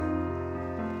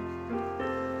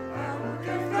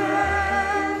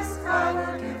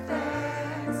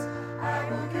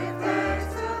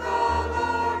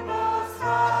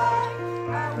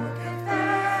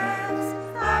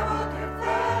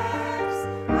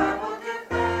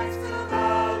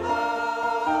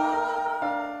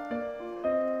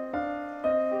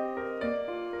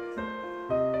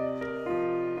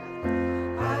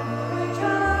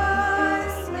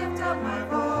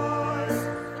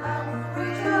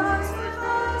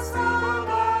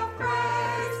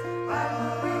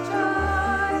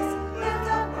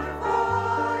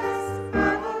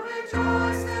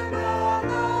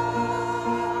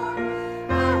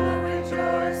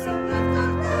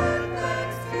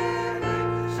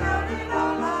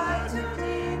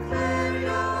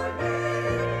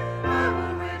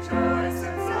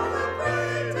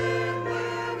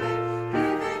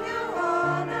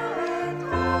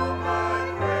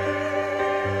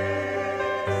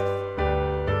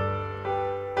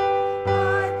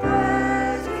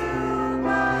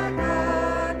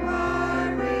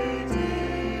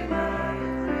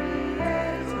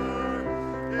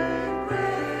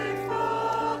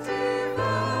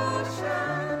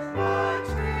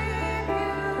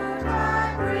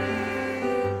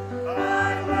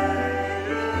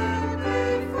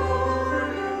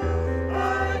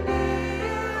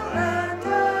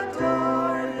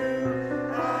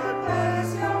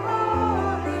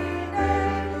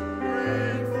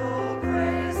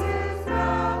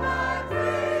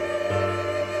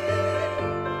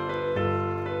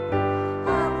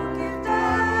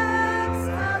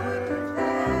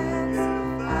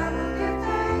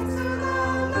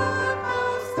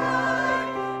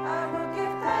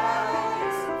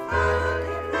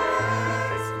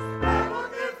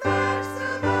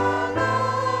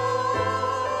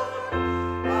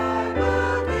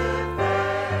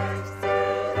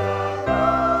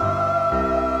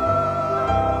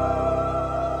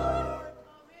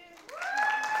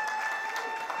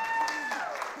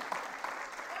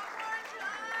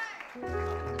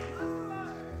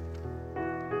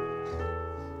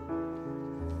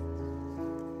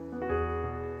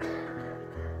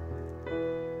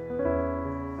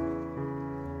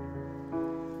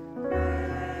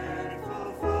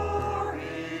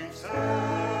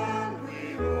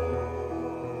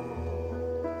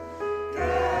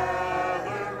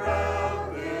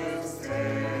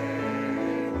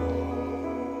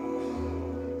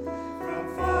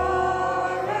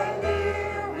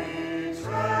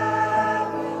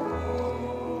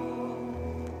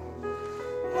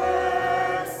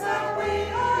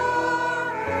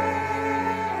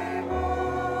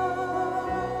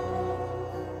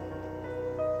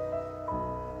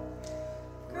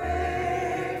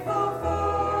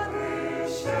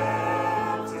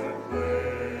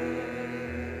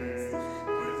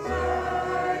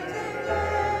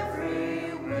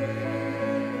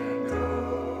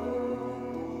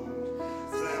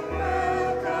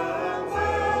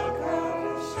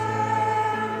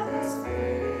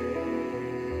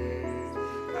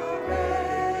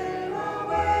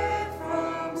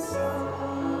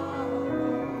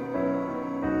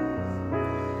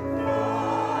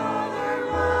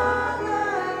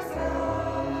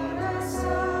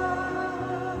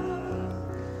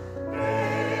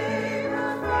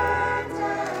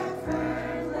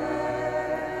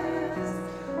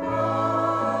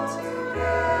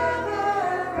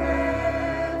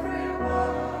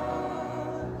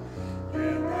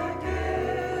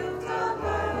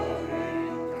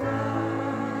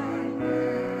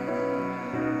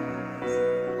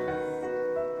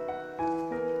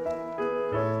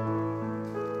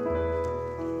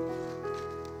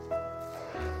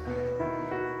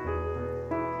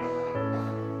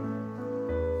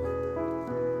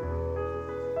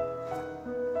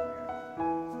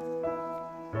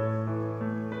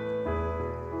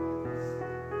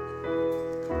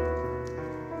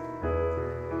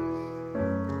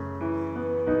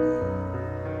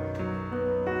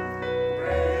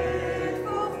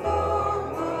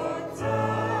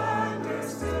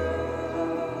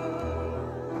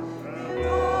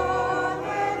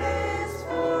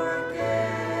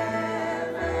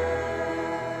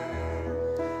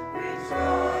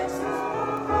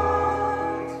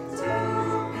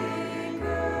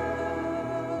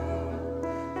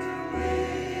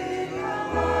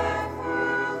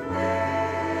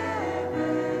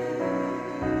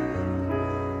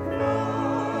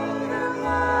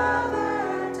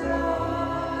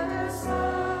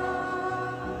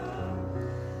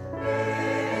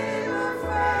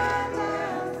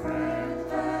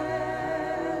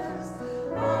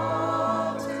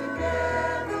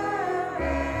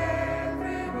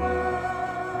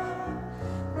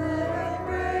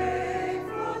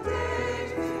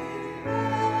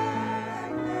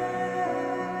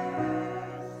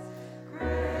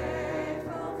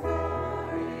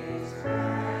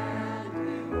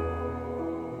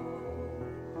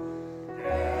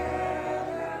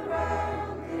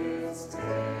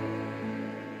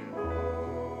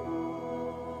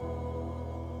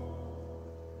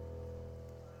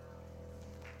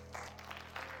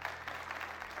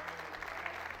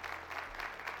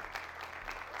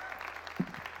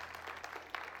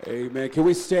Amen. Can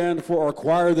we stand for our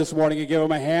choir this morning and give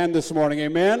them a hand this morning?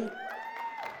 Amen.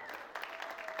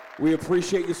 We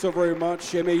appreciate you so very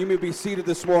much. Amen. You may be seated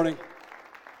this morning.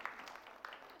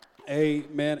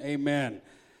 Amen. Amen.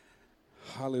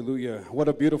 Hallelujah. What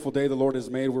a beautiful day the Lord has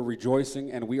made. We're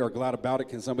rejoicing and we are glad about it.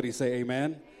 Can somebody say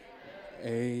amen?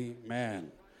 Amen.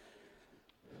 Amen.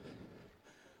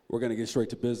 We're going to get straight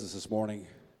to business this morning.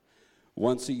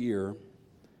 Once a year,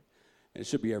 and it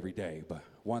should be every day, but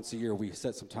once a year we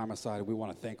set some time aside and we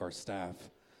want to thank our staff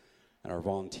and our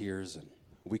volunteers. And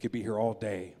we could be here all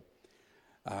day,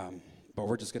 but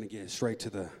we're just going to get straight to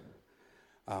the,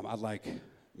 I'd like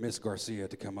Miss Garcia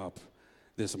to come up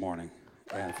this morning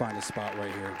and find a spot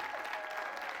right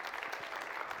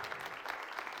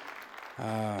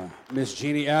here. Miss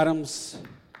Jeannie Adams.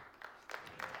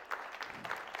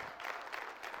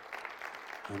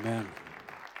 Amen.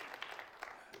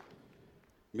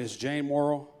 Miss Jane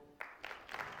Morrow.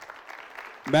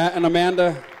 Matt and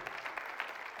Amanda.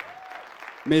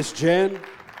 Miss Jen.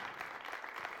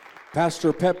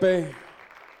 Pastor Pepe.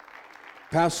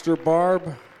 Pastor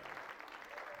Barb.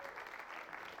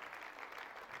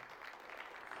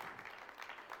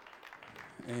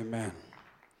 Amen.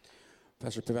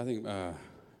 Pastor Pepe, I think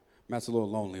Matt's a little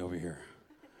lonely over here.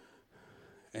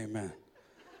 Amen.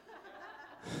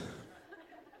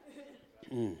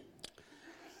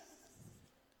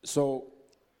 So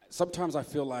sometimes I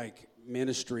feel like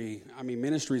ministry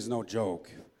is no joke.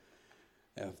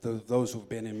 Those who've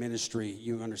been in ministry,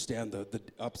 you understand the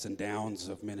ups and downs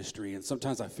of ministry. And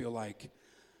sometimes I feel like,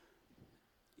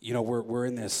 you know, we're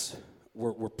in this,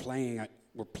 we're playing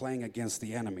against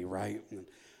the enemy, right?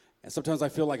 And sometimes I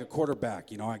feel like a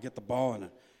quarterback. You know, I get the ball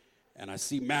and I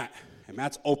see Matt, and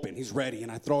Matt's open, he's ready,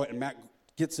 and I throw it, and Matt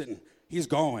gets it, and he's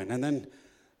going, and then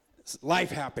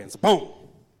life happens, boom.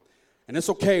 And it's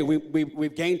okay,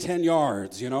 we've gained 10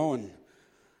 yards, you know, and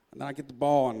then I get the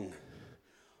ball, and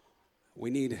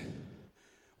we need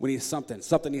something.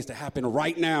 Something needs to happen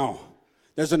right now.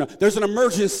 There's an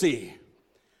emergency.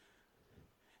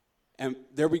 And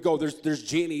there we go. There's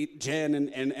Jeannie, Jen,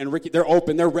 and Ricky. They're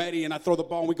open. They're ready. And I throw the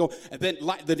ball, and we go. And then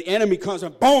the enemy comes,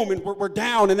 and boom, and we're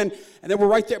down. And then we're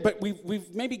right there. But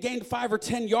we've maybe gained 5 or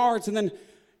 10 yards. And then,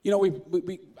 you know,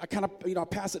 I kind of, you know,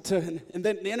 pass it to, and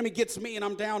then the enemy gets me, and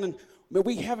I'm down. And but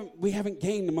we haven't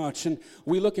gained much. And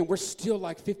we look, and we're still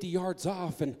like 50 yards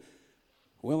off. And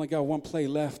we only got one play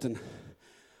left. And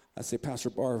I say, Pastor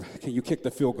Barb, can you kick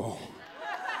the field goal?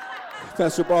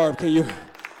 Pastor Barb, can you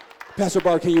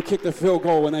kick the field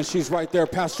goal? And then she's right there.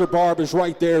 Pastor Barb is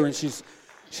right there, and she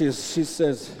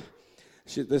says,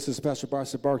 this is Pastor Barb. I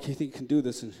said, Barb, do you think you can do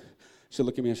this? And she'll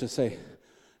look at me and she'll say,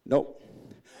 nope,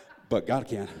 but God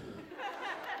can.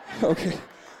 Okay,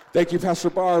 thank you, Pastor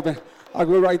Barb. And I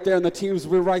go right there, and the teams,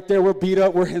 we're right there. We're beat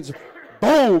up. We're hands,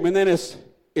 boom, and then it's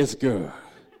good.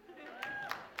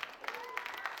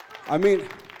 I mean,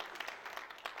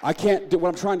 I can't do what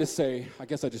I'm trying to say. I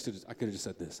guess I could have just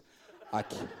said this. I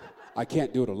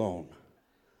can't do it alone.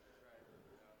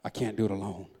 I can't do it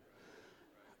alone.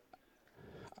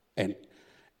 And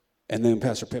then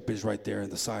Pastor Pepe is right there in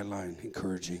the sideline,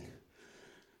 encouraging,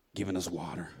 giving us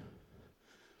water.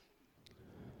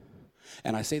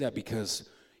 And I say that because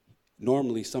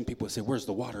normally some people say, where's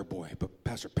the water boy? But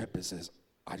Pastor Pepe says,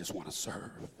 I just want to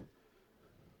serve.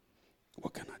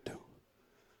 What can I do?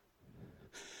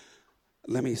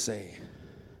 Let me say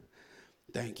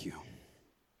thank you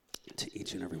to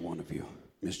each and every one of you.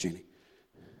 Miss Jeannie,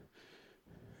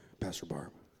 Pastor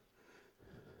Barb,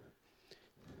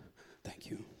 thank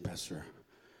you, Pastor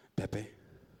Pepe,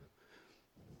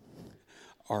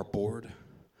 our board,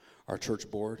 our church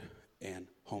board, and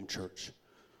home church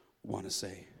want to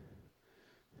say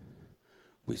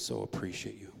we so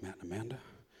appreciate you, Matt and Amanda,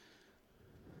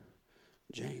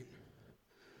 Jane,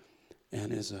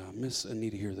 and is Miss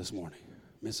Anita here this morning?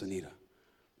 Miss Anita.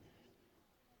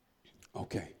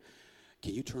 Okay.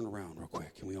 Can you turn around real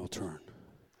quick? Can we all turn?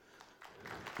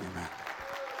 Amen.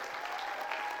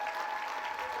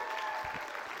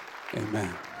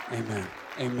 Amen. Amen.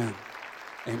 Amen.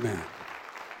 Amen.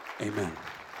 Amen.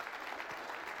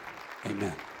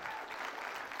 Amen.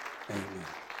 Amen.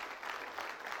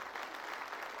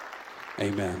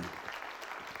 Amen.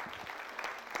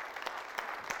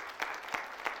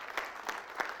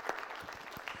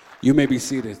 You may be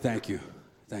seated. Thank you.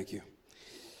 Thank you.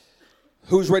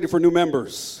 Who's ready for new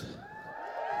members?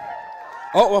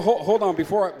 Oh, well, hold on.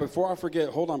 Before I forget.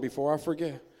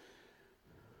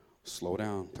 Slow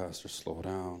down, Pastor. Slow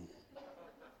down.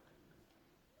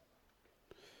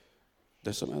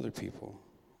 There's some other people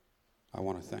I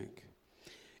want to thank.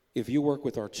 If you work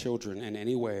with our children in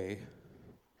any way,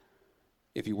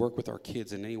 If you work with our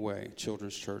kids in any way,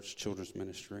 children's church, children's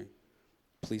ministry,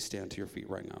 please stand to your feet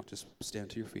right now. Just stand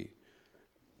to your feet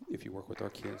if you work with our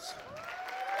kids.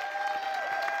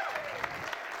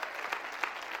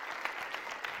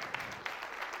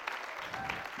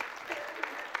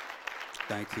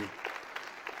 Thank you.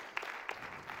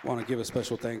 I want to give a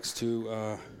special thanks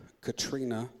to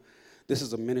Katrina. This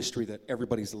is a ministry that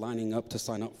everybody's lining up to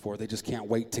sign up for. They just can't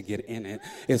wait to get in it.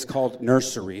 It's called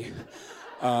Nursery.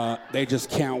 They just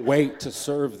can't wait to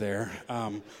serve there.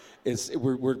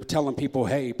 We're telling people,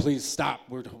 hey, please stop.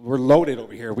 We're loaded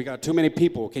over here. We got too many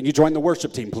people. Can you join the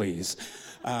worship team, please?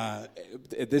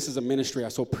 This is a ministry. I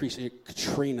so appreciate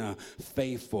Katrina,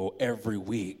 faithful every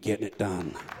week, getting it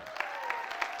done.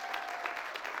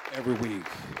 Every week.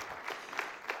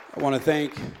 I want to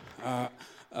thank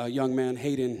a young man,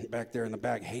 Hayden, back there in the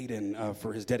back, Hayden,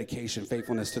 for his dedication,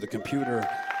 faithfulness to the computer.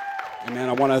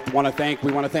 Amen. We want to thank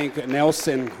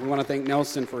Nelson. We want to thank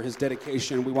Nelson for his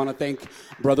dedication. We want to thank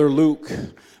Brother Luke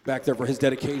back there for his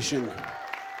dedication.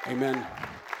 Amen.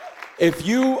 If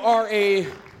you are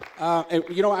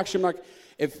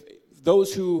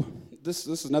this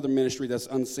is another ministry that's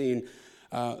unseen.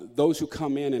 Those who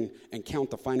come in and count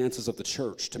the finances of the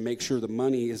church to make sure the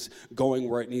money is going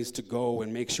where it needs to go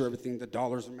and make sure the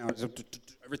dollars amount,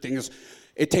 everything is,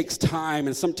 it takes time,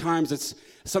 and sometimes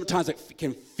it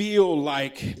can feel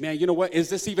like, man, you know what, is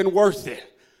this even worth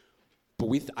it? But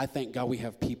I thank God we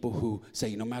have people who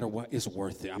say, no matter what, it's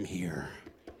worth it, I'm here.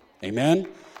 Amen?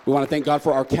 We want to thank God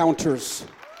for our counters.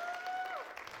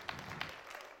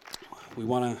 We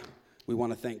want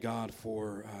to thank God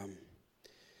for...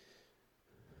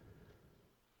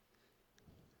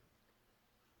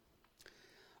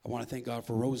 I want to thank God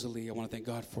for Rosalie. I want to thank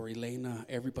God for Elena,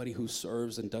 everybody who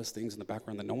serves and does things in the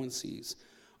background that no one sees.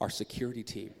 Our security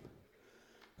team.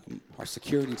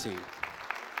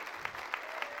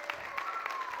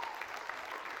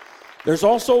 There's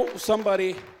also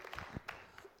somebody,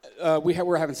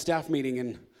 we're having staff meeting,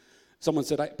 and someone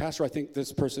said, Pastor, I think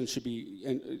this person should be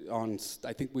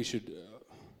I think we should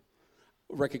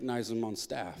recognize them on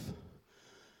staff.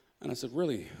 And I said,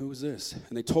 really, who is this?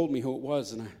 And they told me who it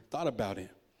was, and I thought about it.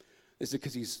 They said,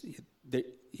 because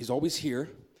he's always here.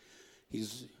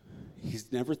 He's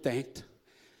never thanked.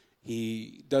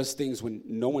 He does things when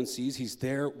no one sees. He's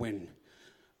there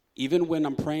even when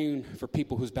I'm praying for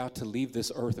people who's about to leave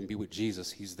this earth and be with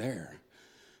Jesus, he's there.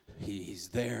 He's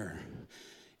there.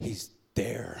 He's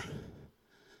there.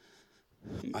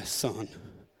 My son,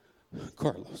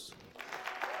 Carlos.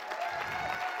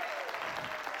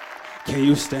 Can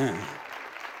you stand?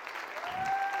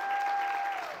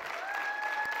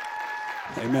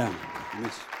 Amen.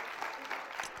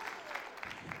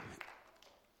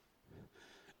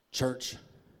 Church,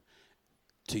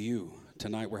 to you,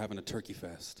 tonight we're having a turkey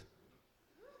fest.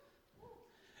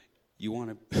 You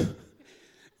want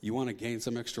to gain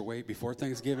some extra weight before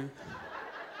Thanksgiving?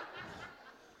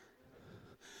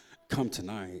 Come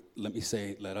tonight.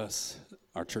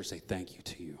 Our church say thank you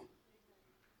to you.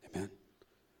 Amen.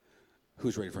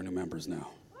 Who's ready for new members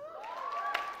now?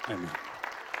 Amen.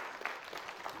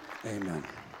 Amen.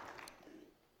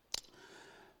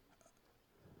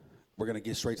 We're going to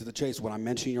get straight to the chase. When I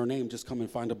mention your name, just come and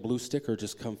find a blue sticker.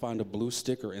 Just come find a blue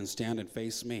sticker and stand and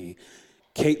face me.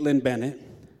 Caitlin Bennett,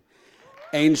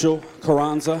 Angel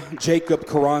Carranza, Jacob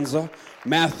Carranza,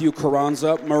 Matthew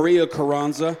Carranza, Maria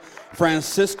Carranza,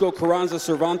 Francisco Carranza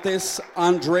Cervantes,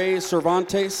 Andre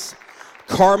Cervantes,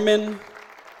 Carmen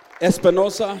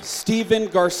Espinosa, Stephen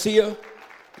Garcia,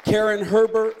 Karen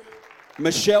Herbert,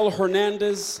 Michelle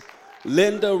Hernandez,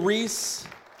 Linda Reese,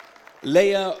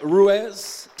 Leah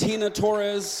Ruiz, Tina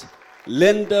Torres,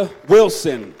 Linda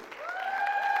Wilson.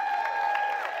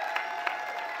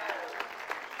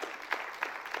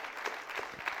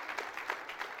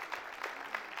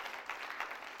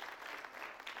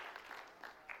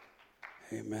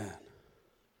 Amen.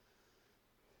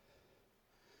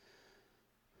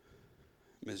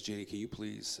 Ms. Jeannie, can you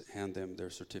please hand them their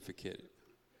certificate?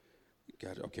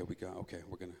 Got it. Okay, we're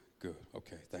going to, good.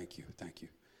 Okay, thank you.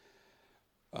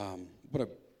 What a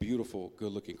beautiful,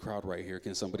 good-looking crowd right here.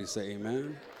 Can somebody say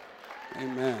amen?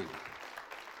 Amen.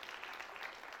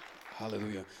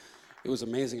 Hallelujah. It was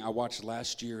amazing. I watched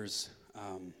last year's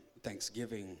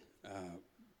Thanksgiving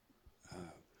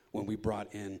when we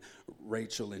brought in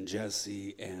Rachel and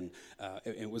Jesse, and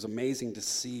it was amazing to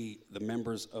see the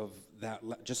members of that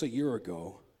just a year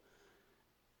ago,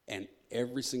 and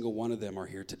every single one of them are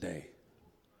here today.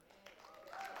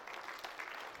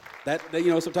 That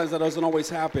sometimes that doesn't always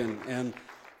happen, and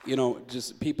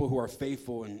just people who are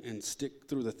faithful and stick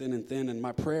through the thin and thin. And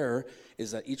my prayer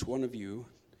is that each one of you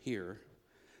here,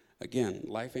 Again,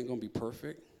 life ain't going to be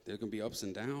perfect. There's going to be ups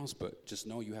and downs, but just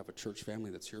know you have a church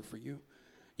family that's here for you.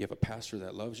 You have a pastor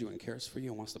that loves you and cares for you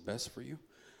and wants the best for you.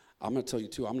 I'm going to tell you,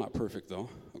 too, I'm not perfect, though,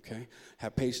 okay?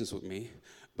 Have patience with me,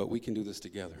 but we can do this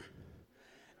together.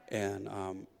 And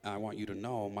I want you to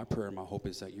know, my prayer and my hope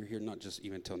is that you're here not just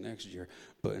even until next year,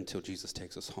 but until Jesus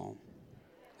takes us home.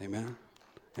 Amen?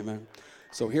 Amen.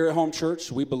 So here at Home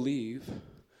Church, we believe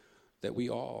that we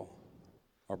all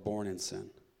are born in sin,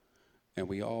 and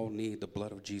we all need the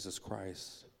blood of Jesus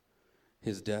Christ,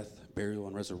 his death, burial,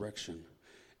 and resurrection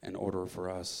in order for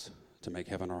us to make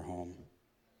heaven our home.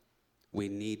 We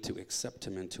need to accept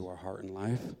him into our heart and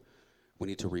life. We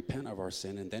need to repent of our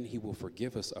sin, and then he will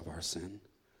forgive us of our sin.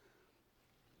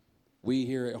 We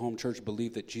here at Home Church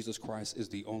believe that Jesus Christ is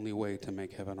the only way to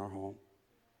make heaven our home.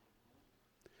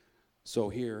 So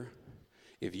here,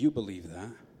 if you believe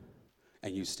that,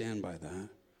 and you stand by that,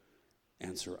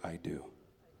 answer, I do.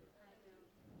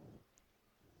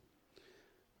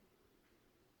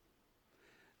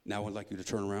 Now I'd like you to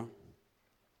turn around,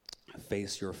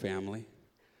 face your family.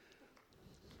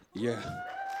 Yeah.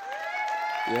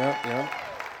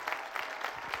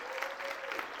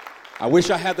 I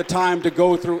wish I had the time to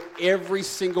go through every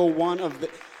single one of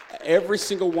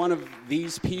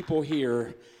these people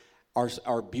here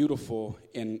are beautiful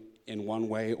in one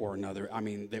way or another. I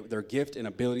mean, their gift and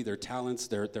ability, their talents,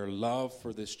 their love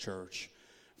for this church,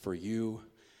 for you,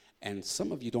 and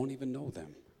some of you don't even know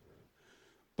them.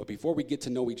 But before we get to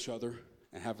know each other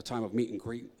and have a time of meet and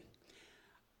greet,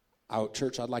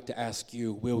 church, I'd like to ask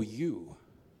you, will you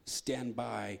stand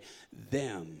by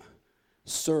them,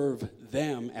 serve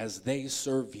them as they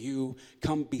serve you,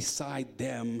 come beside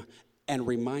them and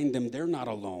remind them they're not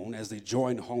alone as they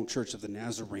join Home Church of the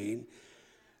Nazarene,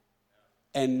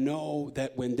 and know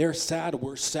that when they're sad,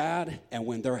 we're sad, and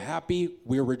when they're happy,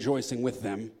 we're rejoicing with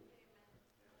them.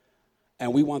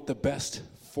 And we want the best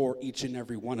for each and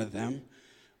every one of them.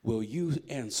 Will you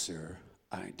answer,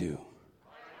 I do?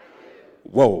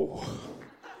 Whoa.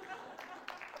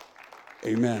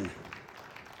 Amen.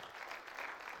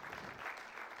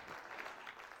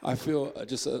 I feel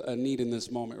just a need in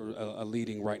this moment, a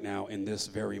leading right now in this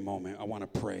very moment. I want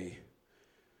to pray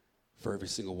for every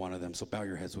single one of them. So bow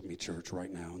your heads with me, church,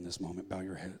 right now in this moment. Bow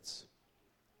your heads.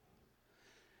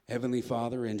 Heavenly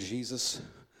Father, in Jesus'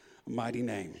 mighty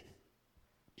name,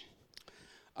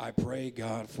 I pray,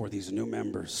 God, for these new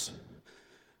members.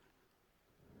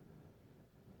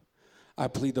 I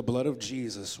plead the blood of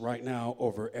Jesus right now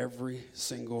over every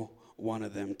single one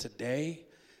of them. Today,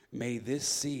 may this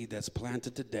seed that's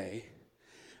planted today,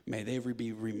 may they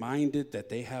be reminded that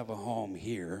they have a home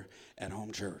here at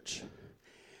Home Church.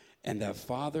 And that,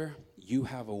 Father, you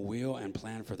have a will and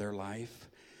plan for their life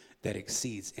that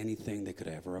exceeds anything they could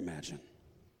ever imagine.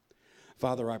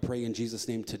 Father, I pray in Jesus'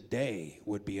 name today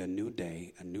would be a new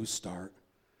day, a new start,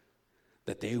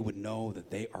 that they would know that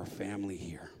they are family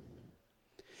here.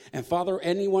 And Father,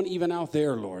 anyone even out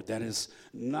there, Lord, that is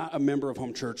not a member of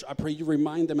Home Church, I pray you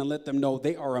remind them and let them know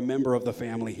they are a member of the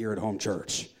family here at Home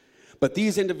Church. But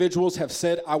these individuals have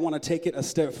said, I want to take it a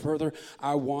step further.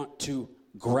 I want to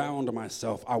ground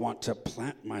myself. I want to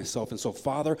plant myself. And so,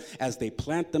 Father, as they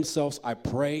plant themselves, I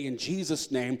pray in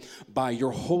Jesus' name, by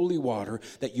your holy water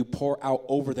that you pour out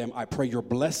over them. I pray your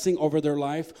blessing over their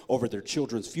life, over their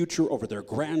children's future, over their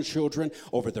grandchildren,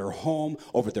 over their home,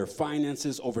 over their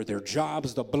finances, over their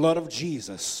jobs, the blood of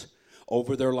Jesus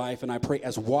over their life. And I pray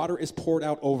as water is poured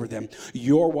out over them,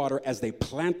 your water, as they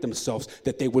plant themselves,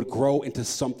 that they would grow into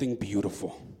something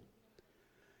beautiful.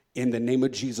 In the name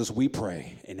of Jesus, we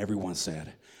pray. And everyone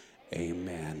said,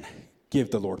 amen. Give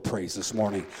the Lord praise this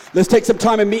morning. Let's take some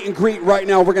time and meet and greet right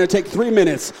now. We're going to take 3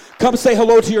 minutes. Come say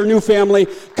hello to your new family.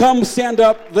 Come stand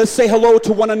up. Let's say hello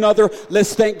to one another.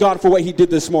 Let's thank God for what he did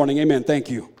this morning. Amen. Thank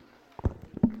you.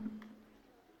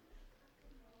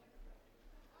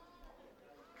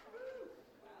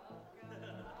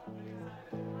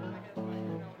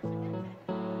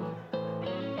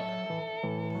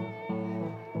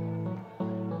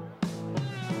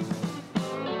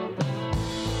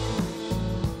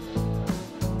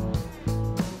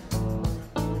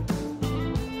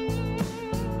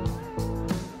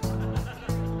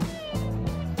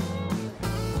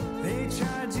 They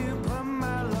tried to put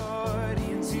my Lord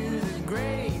in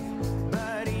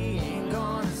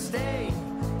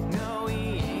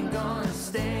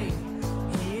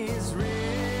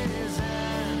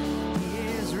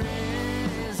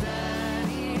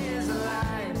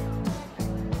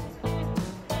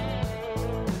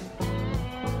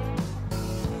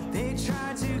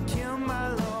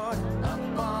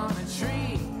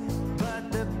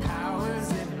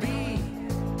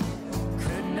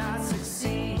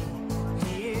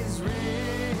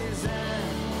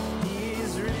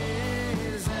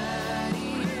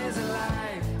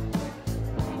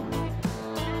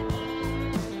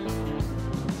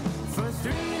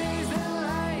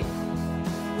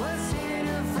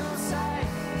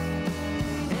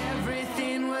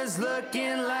was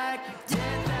looking like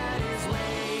death at his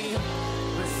way.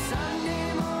 But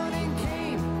Sunday morning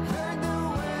came, heard the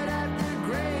word at the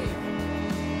grave.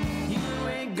 You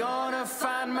ain't gonna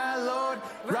find my Lord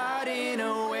rotting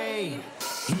away.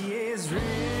 He is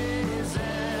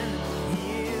risen,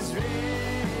 he is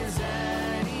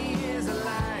risen, he is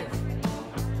alive.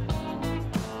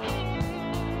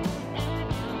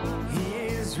 He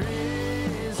is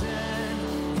risen,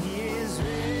 he is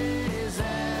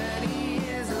risen, he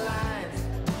is alive.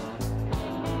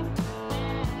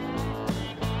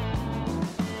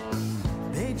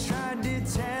 They tried to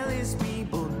tell his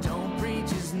people, don't preach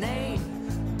his name,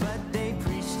 but they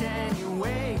preached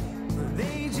anyway.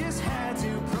 They just had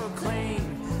to proclaim,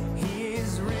 he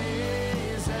is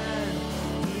risen,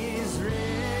 he is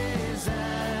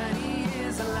risen, he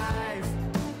is alive.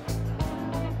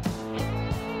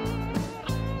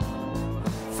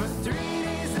 For 3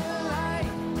 days the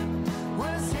light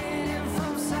was hidden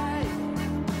from sight.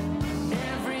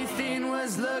 Everything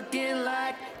was looking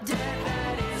like death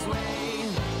at his way.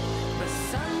 But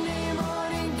Sunday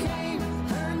morning came,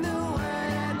 heard the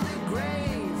word at the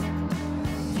grave.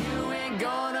 You ain't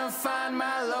gonna find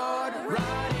my Lord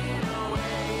rotting away.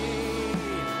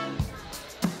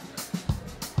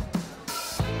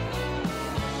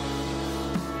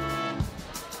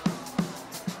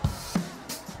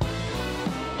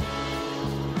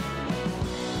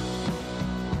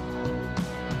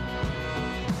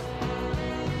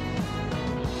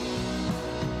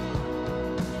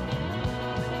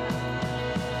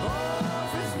 Oh,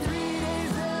 for 3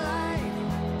 days the light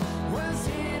was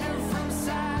hidden from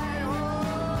sight.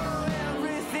 Oh,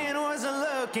 everything was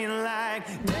looking like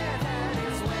death at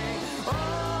his way.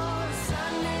 Oh,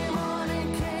 Sunday morning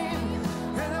came,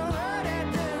 heard the word at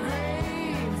the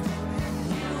grave.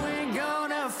 You ain't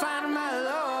gonna find my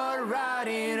Lord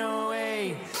rotting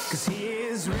away. 'Cause he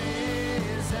is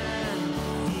risen,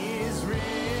 he is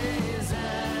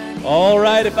risen. All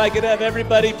right, if I could have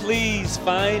everybody please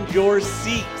find your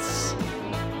seats.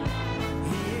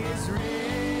 He is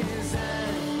risen,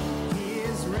 he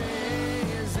is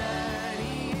risen,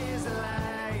 he is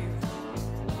alive.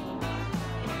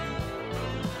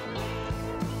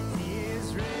 He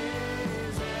is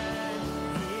risen,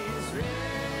 he is risen,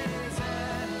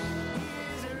 he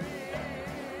is risen.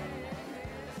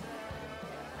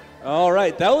 All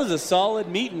right, that was a solid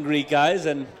meet and greet, guys,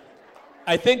 and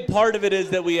I think part of it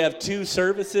is that we have two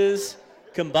services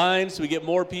combined, so we get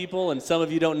more people, and some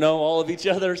of you don't know all of each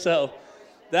other, so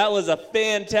that was a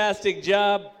fantastic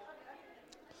job.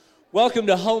 Welcome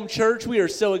to Home Church. We are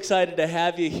so excited to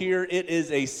have you here. It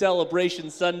is a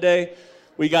celebration Sunday.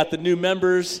 We got the new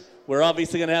members. We're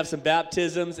obviously going to have some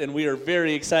baptisms, and we are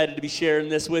very excited to be sharing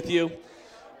this with you.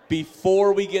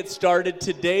 Before we get started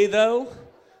today, though,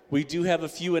 we do have a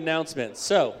few announcements.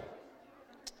 So,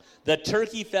 the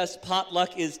Turkey Fest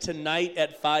potluck is tonight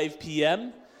at 5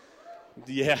 p.m.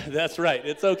 Yeah, that's right.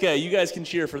 It's okay. You guys can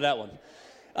cheer for that one.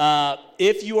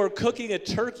 If you are cooking a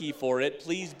turkey for it,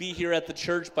 please be here at the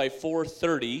church by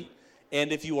 4:30.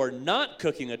 And if you are not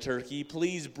cooking a turkey,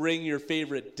 please bring your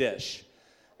favorite dish.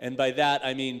 And by that,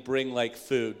 I mean bring like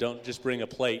food. Don't just bring a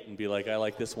plate and be like, I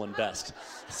like this one best.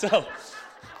 So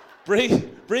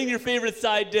bring your favorite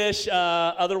side dish.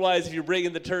 Otherwise, if you're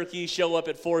bringing the turkey, show up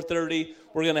at 4:30.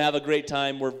 We're going to have a great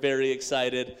time. We're very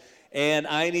excited. And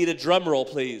I need a drum roll,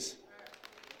 please.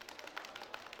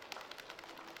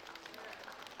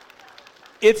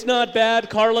 It's not bad.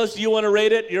 Carlos, do you want to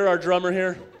rate it? You're our drummer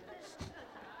here.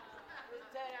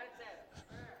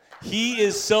 He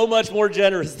is so much more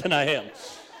generous than I am.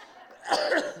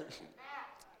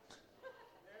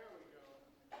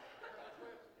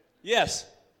 Yes.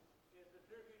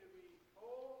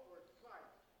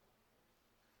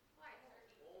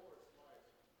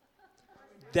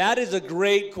 That is a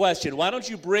great question. Why don't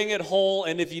you bring it whole,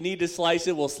 and if you need to slice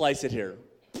it, we'll slice it here.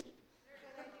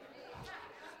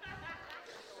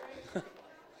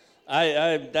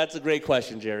 That's a great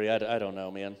question, Jerry. I don't know,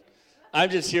 man. I'm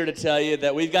just here to tell you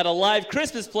that we've got a live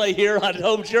Christmas play here on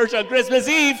Home Church on Christmas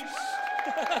Eve.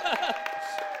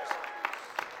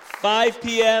 5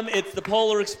 p.m., it's the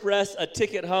Polar Express, a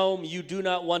ticket home. You do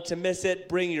not want to miss it.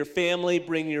 Bring your family,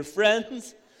 bring your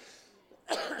friends.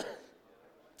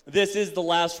 This is the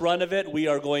last run of it. We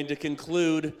are going to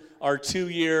conclude our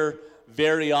 2-year,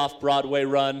 very off-Broadway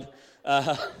run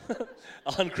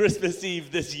on Christmas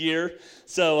Eve this year.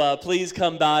 So please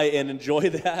come by and enjoy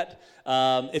that.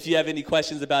 If you have any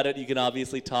questions about it, you can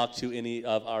obviously talk to any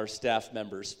of our staff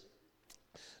members.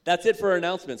 That's it for our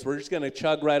announcements. We're just going to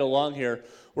chug right along here.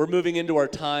 We're moving into our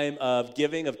time of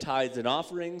giving of tithes and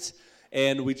offerings,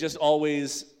 and we just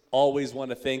always always want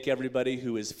to thank everybody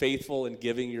who is faithful in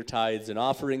giving your tithes and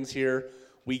offerings here.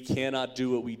 We cannot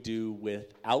do what we do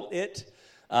without it.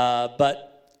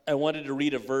 But I wanted to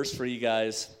read a verse for you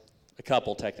guys, a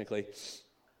couple technically.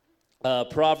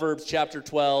 Proverbs chapter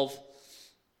 12.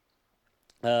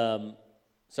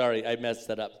 Sorry, I messed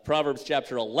that up. Proverbs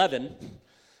chapter 11,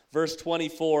 verse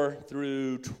 24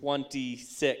 through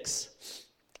 26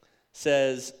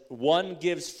 says, "One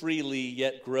gives freely,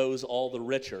 yet grows all the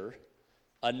richer.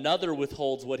 Another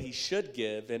withholds what he should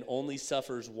give and only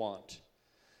suffers want.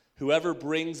 Whoever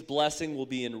brings blessing will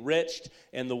be enriched,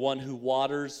 and the one who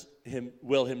waters him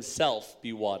will himself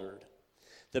be watered.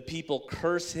 The people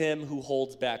curse him who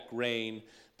holds back grain,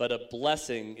 but a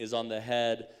blessing is on the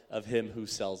head of him who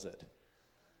sells it."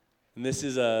 And this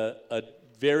is a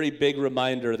very big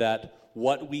reminder that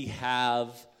what we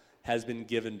have has been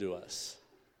given to us.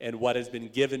 And what has been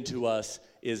given to us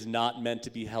is not meant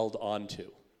to be held on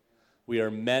to. We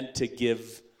are meant to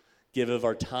give of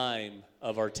our time,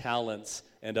 of our talents,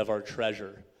 and of our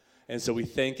treasure. And so we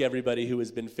thank everybody who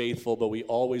has been faithful, but we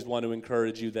always want to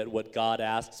encourage you that what God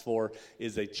asks for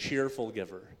is a cheerful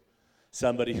giver.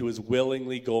 Somebody who is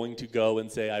willingly going to go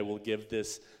and say, "I will give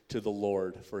this to the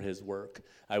Lord for his work.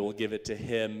 I will give it to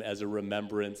him as a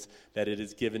remembrance that it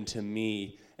is given to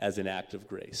me as an act of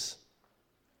grace."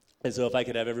 And so if I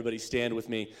could have everybody stand with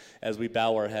me as we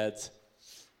bow our heads.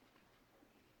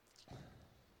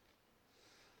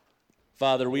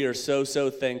 Father, we are so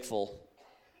thankful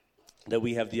that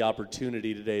we have the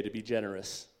opportunity today to be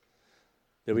generous,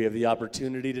 that we have the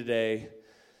opportunity today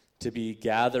to be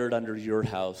gathered under your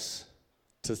house,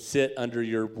 to sit under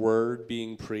your word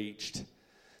being preached,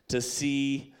 to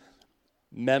see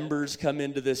members come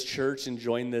into this church and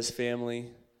join this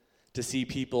family, to see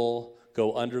people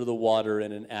go under the water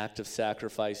in an act of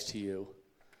sacrifice to you.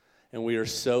 And we are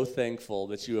so thankful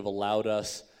that you have allowed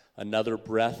us another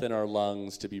breath in our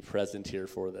lungs to be present here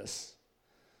for this.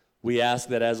 We ask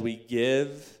that as we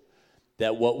give,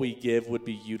 that what we give would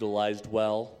be utilized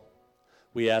well.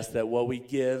 We ask that what we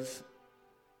give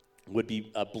would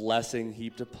be a blessing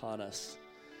heaped upon us.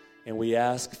 And we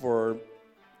ask for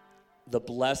the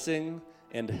blessing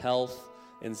and health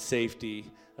and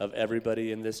safety of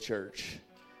everybody in this church.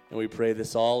 And we pray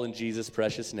this all in Jesus'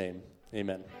 precious name.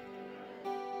 Amen.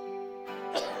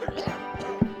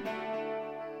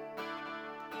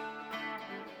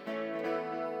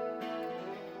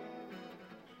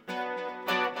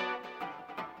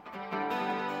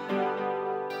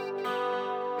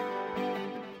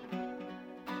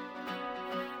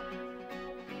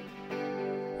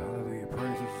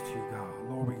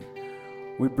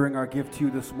 We bring our gift to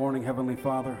you this morning, Heavenly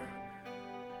Father.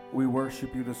 We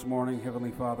worship you this morning, Heavenly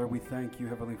Father. We thank you,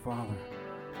 Heavenly Father.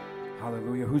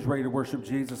 Hallelujah. Who's ready to worship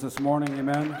Jesus this morning?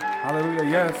 Amen. Hallelujah.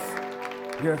 Yes.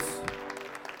 Yes.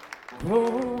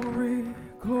 Glory,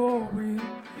 glory.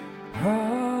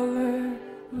 Hallelujah.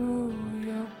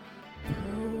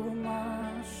 Through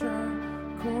my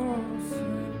shackles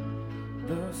in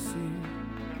the sea.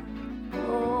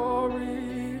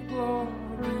 Glory, glory.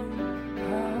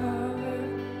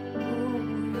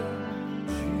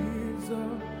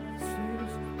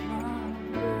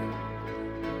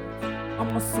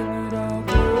 I'ma sing it out.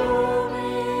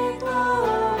 Glory,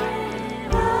 glory,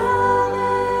 hallelujah.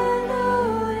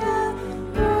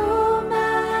 Through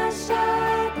my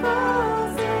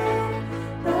shackles in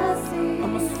the sea.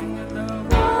 I'ma sing it out.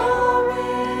 Glory,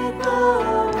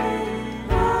 glory,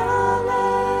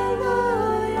 hallelujah.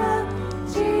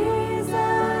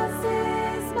 Jesus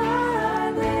is my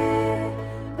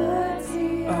liberty.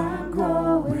 I'm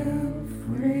going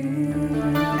free.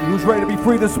 Who's ready to be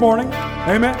free this morning?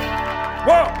 Amen.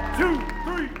 1, 2,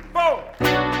 3, 4.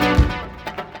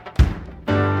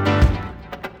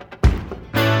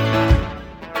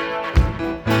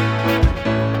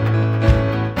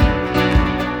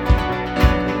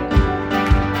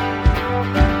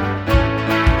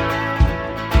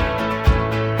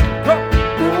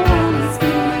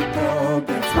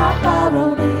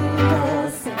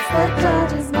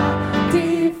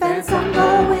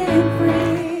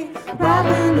 Right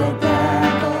when the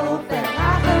devil fell, I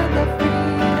heard the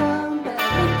freedom.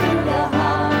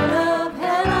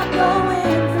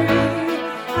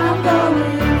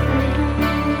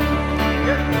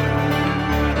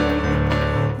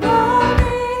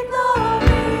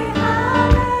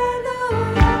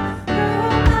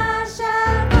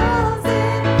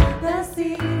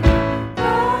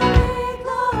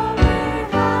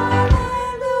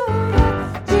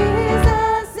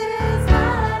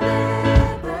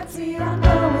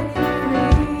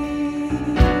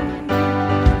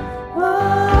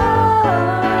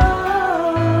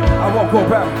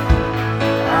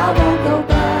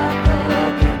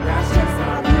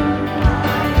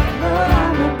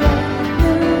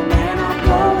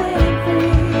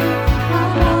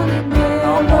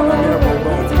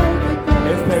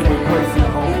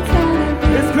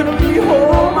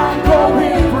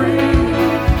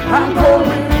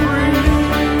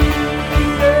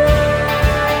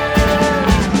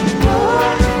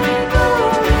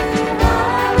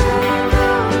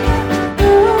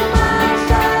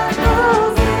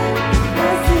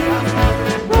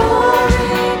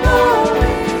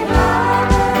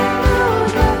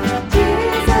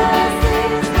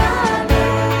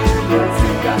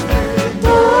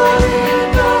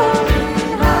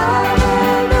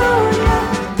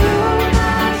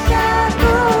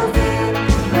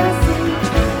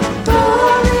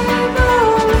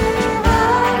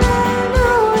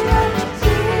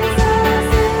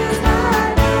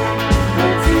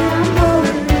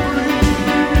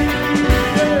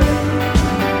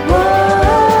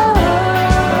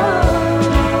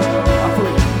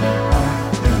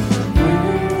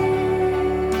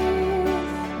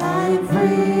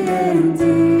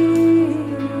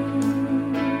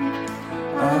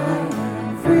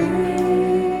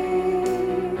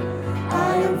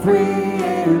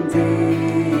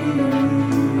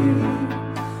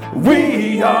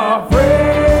 We are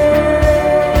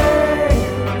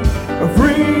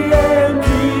free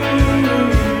indeed.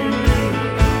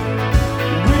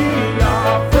 We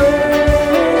are free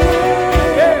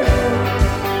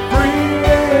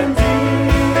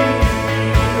indeed.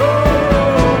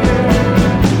 Oh,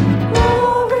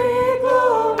 Glory,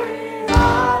 glory,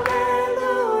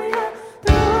 hallelujah.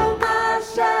 Through my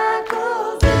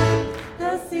shackles in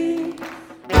the sea.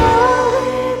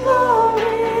 Glory,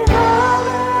 glory,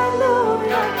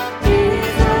 hallelujah.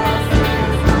 Jesus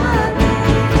is my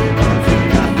name.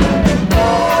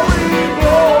 glory,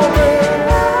 glory.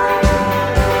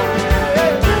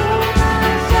 Hallelujah. Through my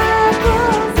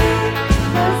shackles in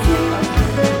the sea.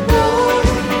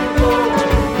 Glory,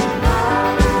 glory,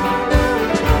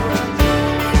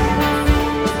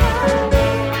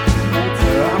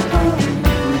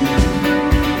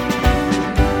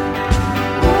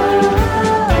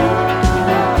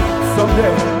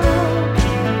 Someday,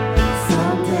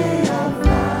 Someday I'll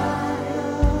fly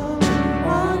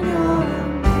on your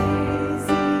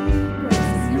amazing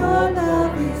grace. Your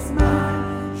love is my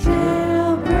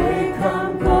jailbreak.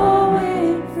 I'm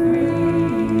going free.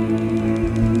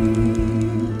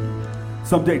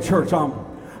 someday, church, I'm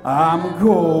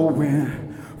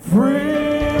going free.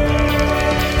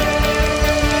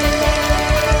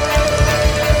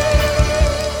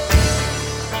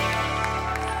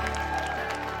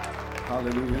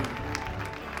 Hallelujah.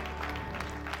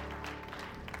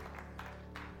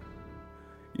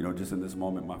 You know, just in this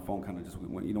moment, my phone kind of just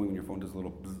went, you know, when your phone does a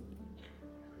little bzz,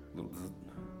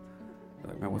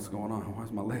 like, man, what's going on?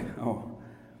 Why's my leg? Oh,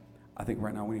 I think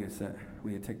right now we need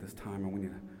to take this time and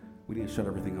we need to shut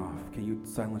everything off. Can you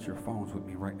silence your phones with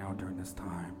me right now during this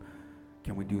time?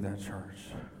 Can we do that, church?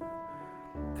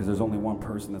 Because there's only one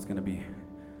person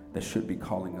that should be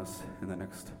calling us in the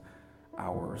next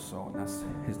hour or so,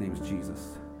 and his name's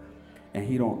Jesus. And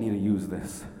he don't need to use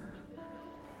this.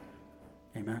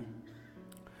 Amen.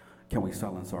 Can we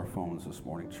silence our phones this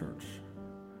morning, church?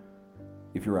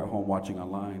 If you're at home watching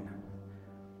online,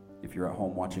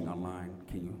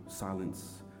 can you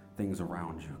silence things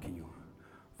around you? Can you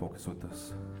focus with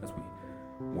us as we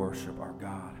worship our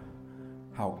God?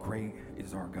 How great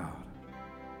is our God?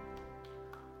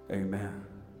 Amen.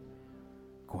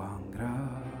 Cuán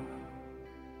grande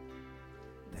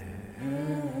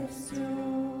Es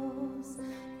Dios,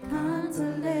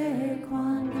 cántale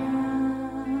cuán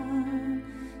grande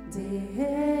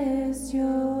es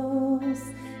Dios,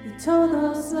 y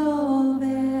todos lo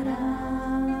verán.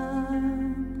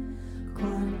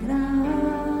 Cuán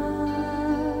grande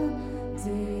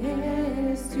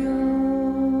es Dios,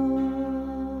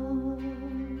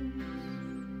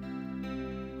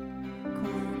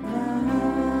 cuán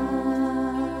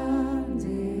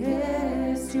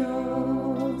grande es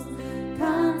Dios.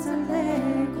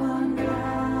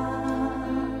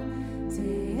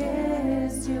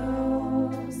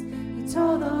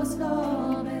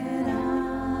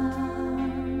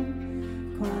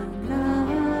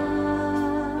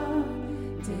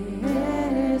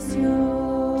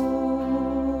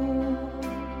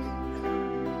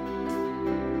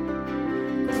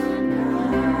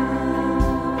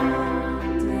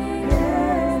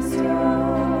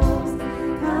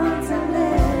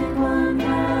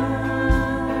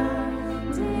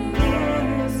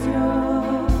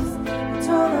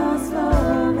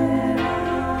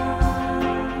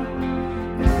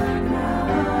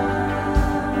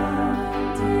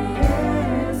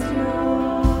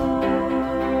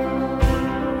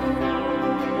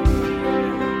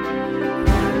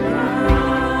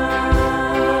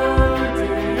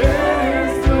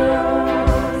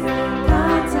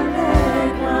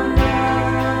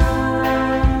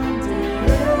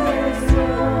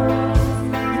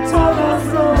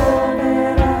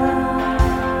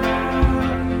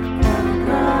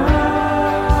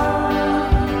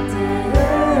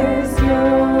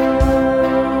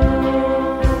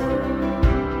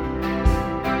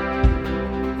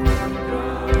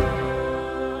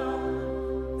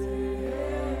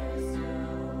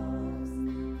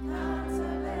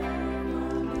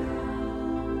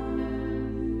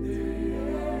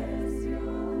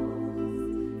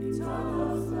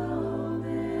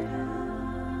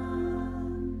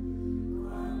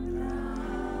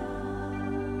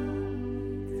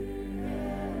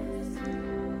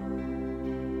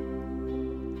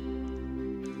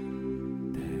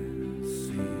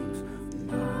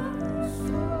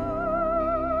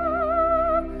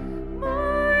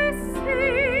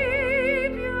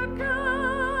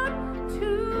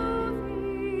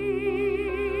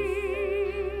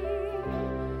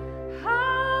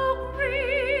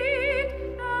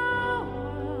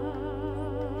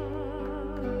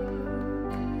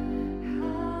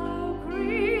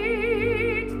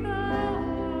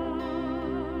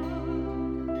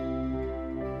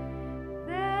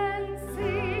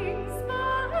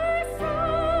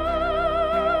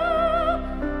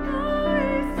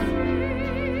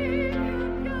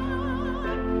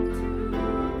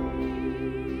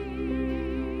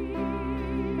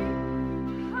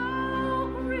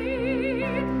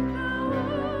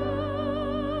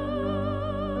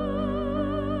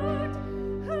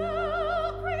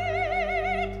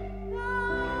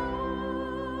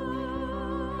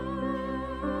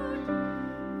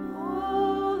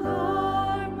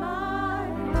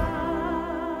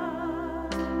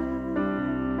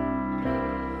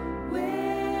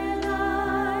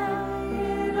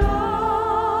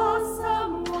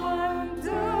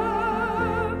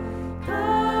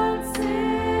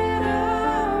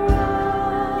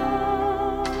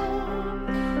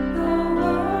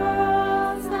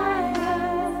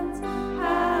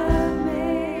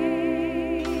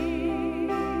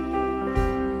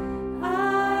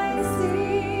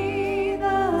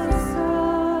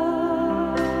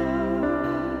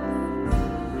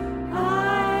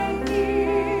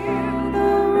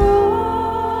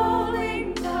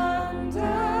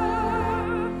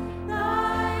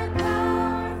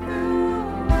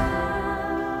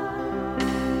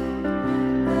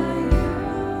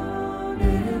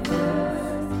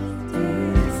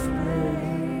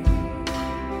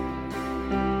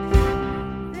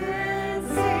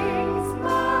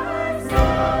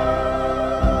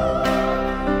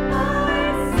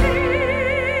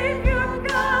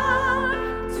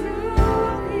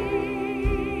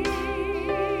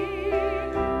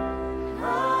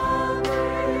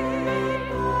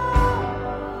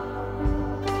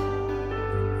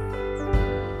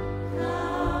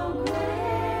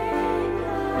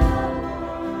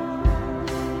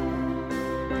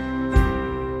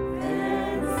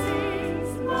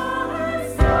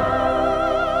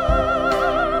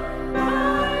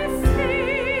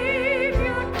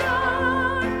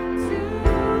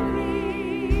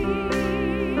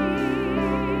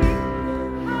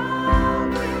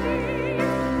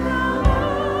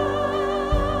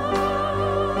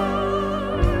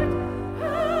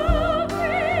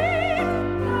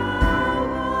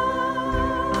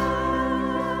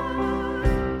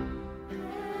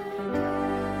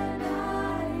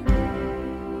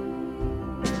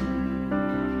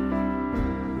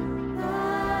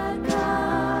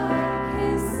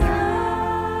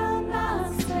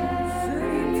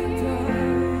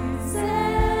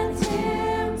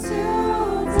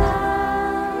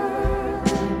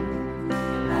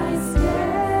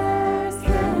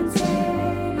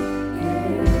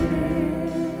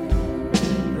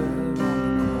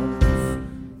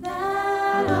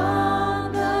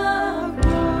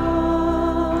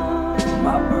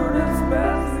 My burdens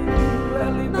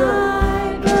gladly bear.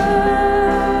 My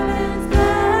burdens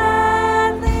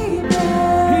gladly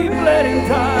bear. He bled and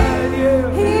died,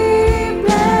 yeah. He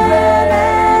bled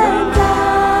and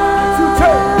died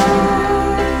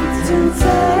To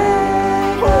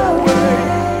take away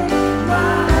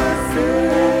my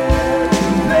sin.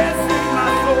 Then sing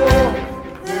my soul.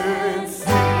 Then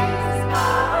sing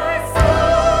my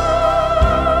soul.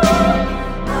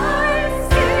 My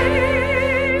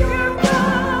Savior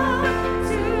God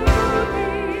to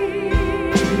thee.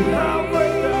 how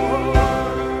great thou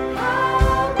art.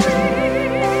 How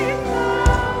great thou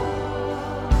art.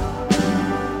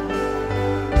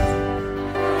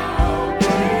 How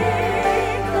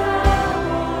great thou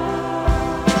art.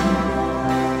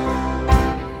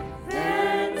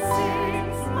 Then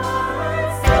sings my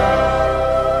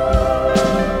soul,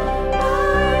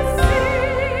 my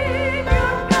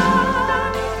Savior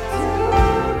God to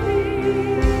thee.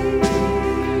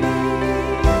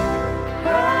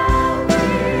 How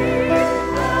great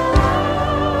thou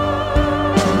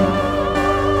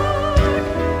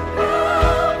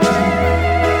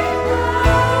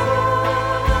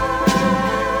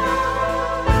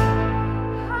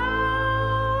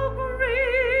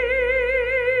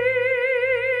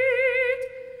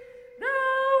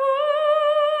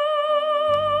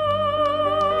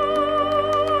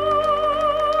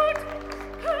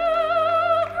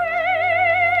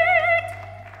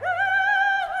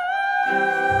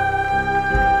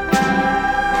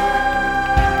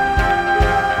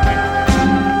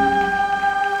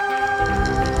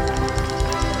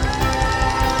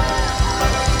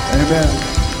Amen.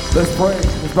 Let's pray.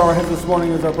 Let's bow our heads this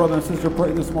morning as our brother and sister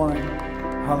pray this morning.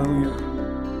 Hallelujah.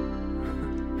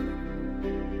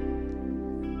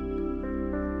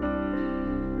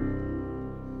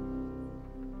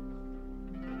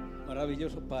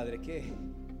 Maravilloso Padre, qué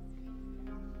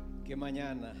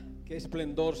mañana, qué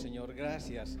esplendor, Señor.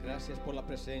 Gracias por la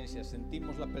presencia.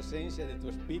 Sentimos la presencia de tu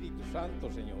Espíritu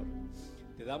Santo, Señor.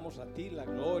 Te damos a ti la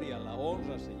gloria, la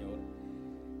honra, Señor.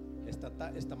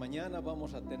 Esta mañana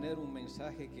vamos a tener un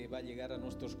mensaje que va a llegar a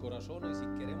nuestros corazones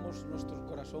y queremos nuestro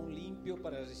corazón limpio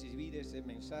para recibir ese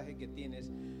mensaje que tienes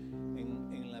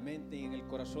en la mente y en el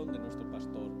corazón de nuestro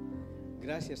pastor.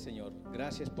 Gracias, Señor.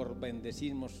 Gracias por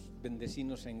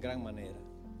bendecirnos en gran manera.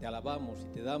 Te alabamos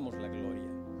y te damos la gloria.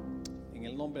 En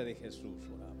el nombre de Jesús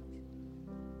oramos.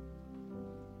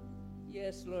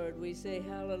 Yes, Lord, we say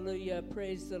hallelujah,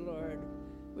 praise the Lord.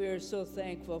 We are so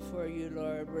thankful for you,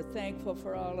 Lord. We're thankful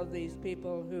for all of these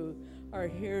people who are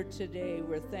here today.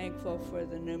 We're thankful for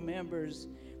the new members,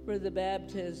 for the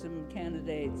baptism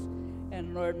candidates.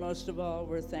 And Lord, most of all,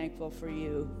 we're thankful for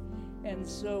you. And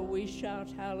so we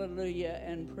shout hallelujah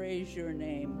and praise your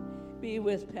name. Be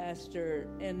with Pastor,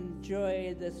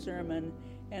 enjoy the sermon,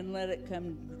 and let it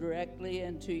come directly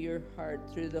into your heart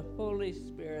through the Holy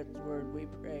Spirit's word, we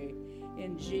pray.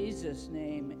 In Jesus'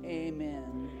 name,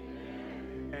 amen.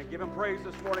 And give him praise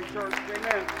this morning, church.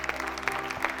 Amen.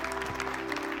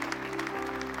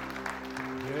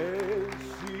 Then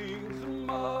sings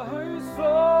my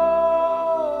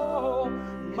soul,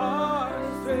 my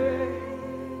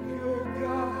Savior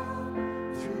God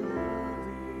to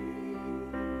thee.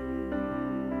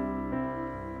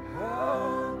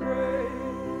 How great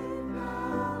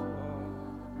thou art.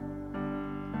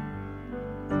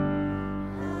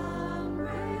 How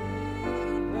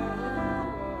great thou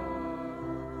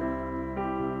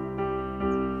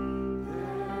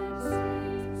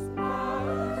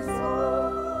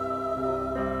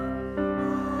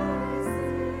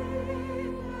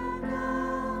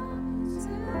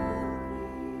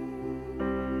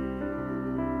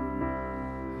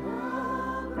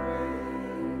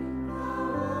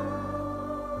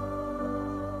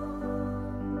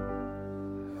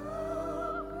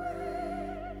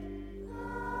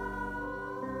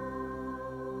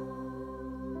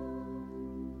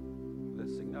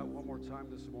time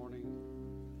this morning.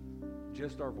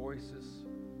 Just our voices.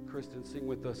 Kristen, sing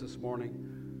with us this morning.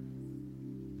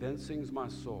 Then sings my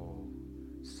soul.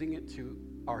 Sing it to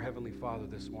our Heavenly Father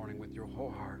this morning with your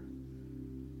whole heart.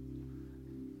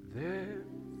 Then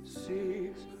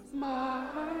sings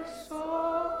my soul,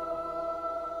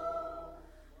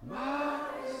 my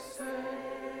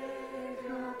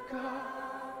Savior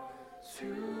God,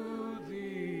 to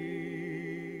thee.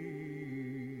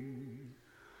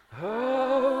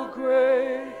 How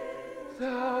great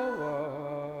thou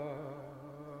art.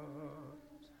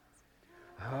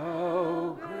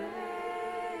 How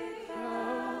great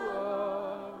thou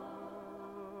art.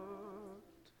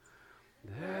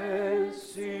 Then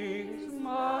sings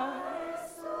my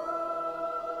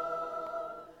soul,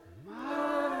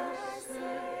 my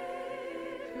Savior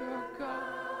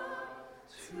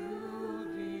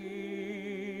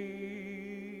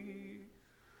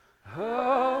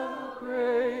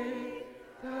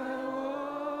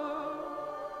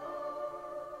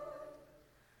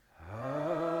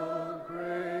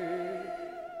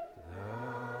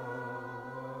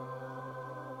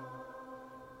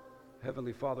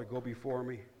Heavenly Father, go before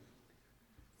me.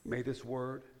 May this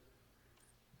word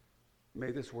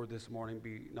this morning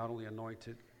be not only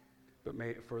anointed, but may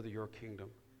it further your kingdom.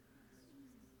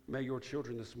 May your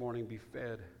children this morning be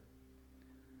fed.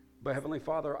 But Heavenly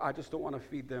Father, I just don't want to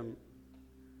feed them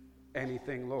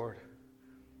anything, Lord.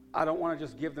 I don't want to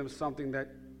just give them something that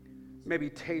maybe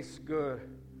tastes good,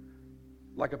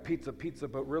 like a pizza,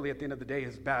 but really at the end of the day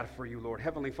is bad for you, Lord.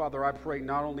 Heavenly Father, I pray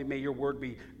not only may your word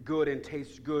be good and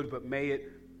taste good, but may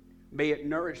it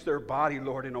nourish their body,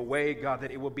 Lord, in a way, God,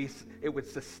 that it would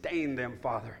sustain them,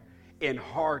 Father, in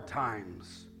hard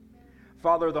times.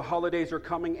 Father, the holidays are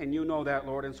coming, and you know that,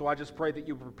 Lord, and so I just pray that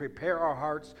you prepare our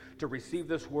hearts to receive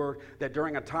this word, that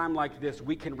during a time like this,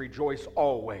 we can rejoice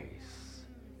always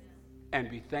and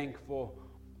be thankful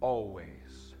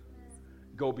always.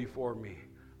 Go before me.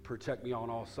 Protect me on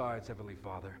all sides, Heavenly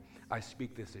Father. I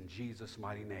speak this in Jesus'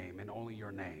 mighty name and only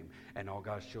your name. And all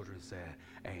God's children said,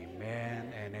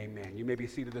 amen and amen. You may be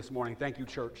seated this morning. Thank you,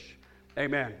 church.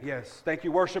 Amen. Yes. Thank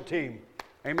you, worship team.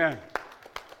 Amen.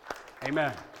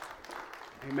 Amen.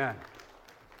 Amen.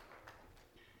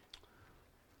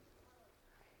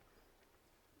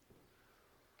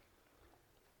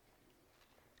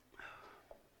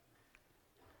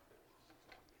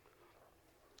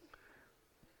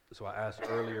 So I asked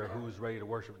earlier who's ready to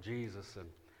worship Jesus, and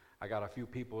I got a few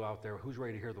people out there. Who's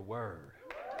ready to hear the word?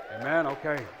 Amen?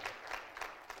 Okay.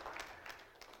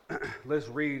 Let's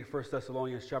read 1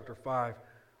 Thessalonians chapter 5.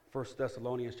 1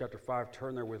 Thessalonians chapter 5.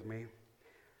 Turn there with me.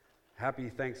 Happy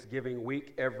Thanksgiving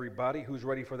week, everybody. Who's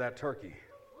ready for that turkey?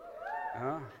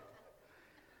 Huh?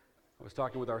 I was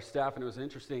talking with our staff, and it was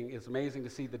interesting. It's amazing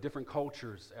to see the different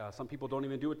cultures. Some people don't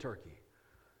even do a turkey.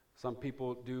 Some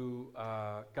people do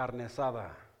carne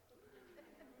asada,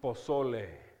 pozole,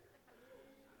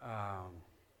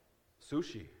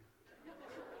 sushi.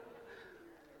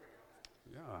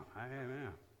 Yeah,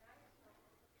 amen.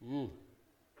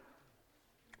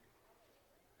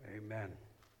 Amen.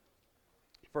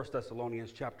 1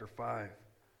 Thessalonians chapter 5.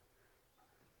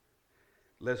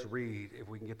 Let's read, if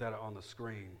we can get that on the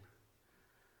screen.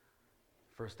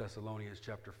 1 Thessalonians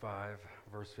chapter 5,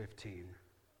 verse 15.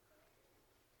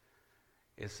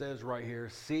 It says right here,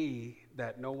 see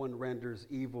that no one renders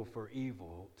evil for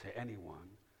evil to anyone,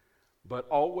 but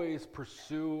always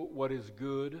pursue what is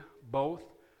good, both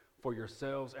for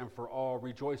yourselves and for all.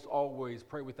 Rejoice always,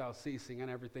 pray without ceasing, and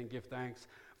everything give thanks,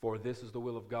 for this is the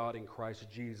will of God in Christ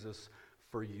Jesus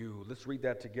for you. Let's read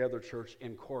that together, church,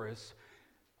 in chorus.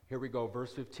 Here we go,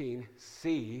 verse 15.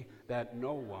 See that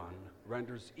no one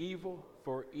renders evil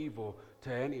for evil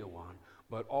to anyone,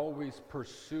 but always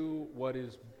pursue what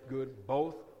is good,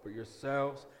 both for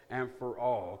yourselves and for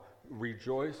all.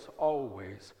 Rejoice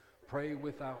always, pray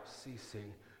without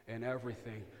ceasing, and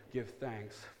everything give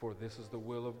thanks, for this is the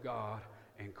will of God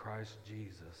in Christ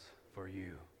Jesus for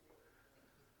you.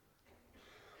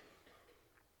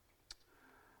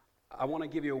 I want to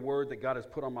give you a word that God has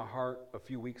put on my heart a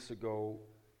few weeks ago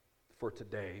for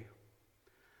today.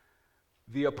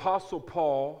 The Apostle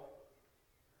Paul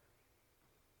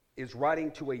is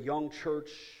writing to a young church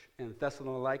in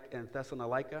Thessalonica.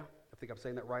 I think I'm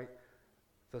saying that right.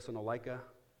 Thessalonia.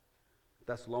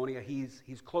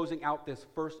 He's closing out this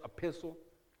first epistle,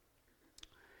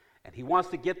 and he wants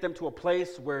to get them to a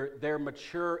place where they're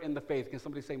mature in the faith. Can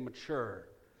somebody say mature?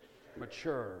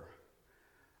 Mature.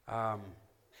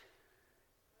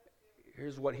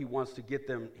 Here's what he wants to get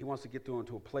them. He wants to get them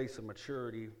into a place of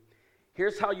maturity.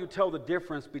 Here's how you tell the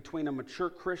difference between a mature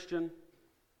Christian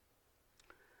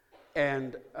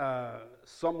and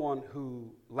someone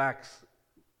who lacks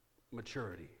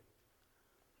maturity.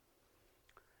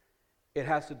 It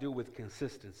has to do with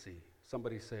consistency.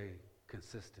 Somebody say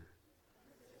consistent.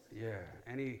 Yeah.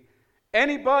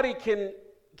 Anybody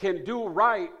can do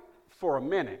right for a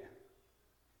minute,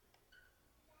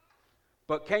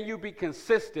 but can you be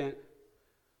consistent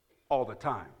all the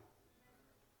time?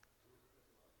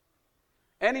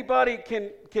 Anybody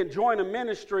can join a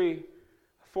ministry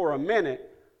for a minute,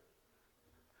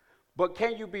 but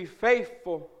can you be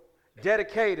faithful,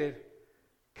 dedicated,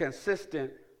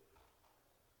 consistent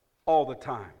all the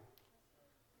time?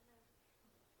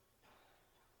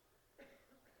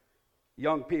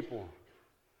 Young people,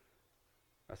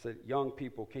 I said, young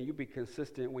people, can you be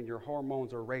consistent when your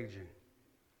hormones are raging?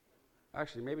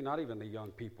 Actually, maybe not even the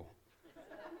young people.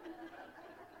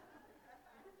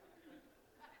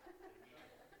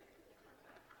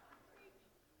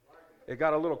 It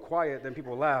got a little quiet, then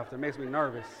people laughed. It makes me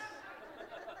nervous.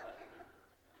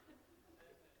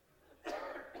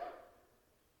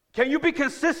 Can you be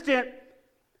consistent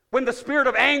when the spirit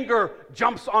of anger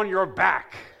jumps on your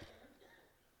back?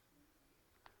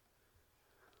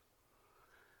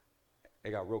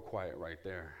 It got real quiet right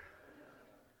there.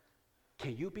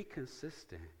 Can you be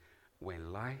consistent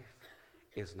when life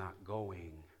is not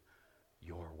going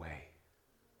your way?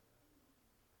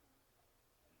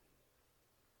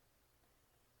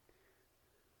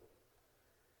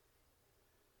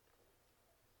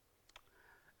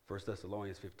 1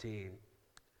 Thessalonians 15,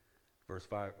 verse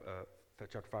 5,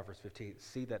 chapter 5, verse 15.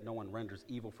 See that no one renders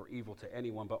evil for evil to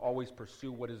anyone, but always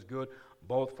pursue what is good,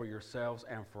 both for yourselves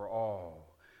and for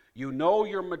all. You know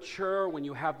you're mature when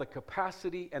you have the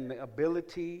capacity and the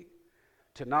ability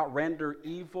to not render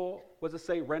evil. What does it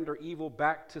say? Render evil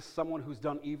back to someone who's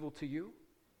done evil to you?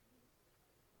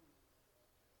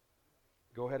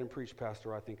 Go ahead and preach,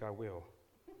 Pastor. I think I will.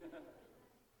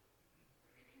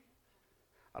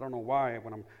 I don't know why,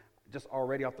 when I'm just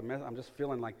already off the mess, I'm just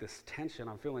feeling like this tension.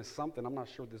 I'm feeling something. I'm not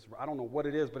sure I don't know what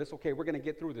it is, but it's okay. We're going to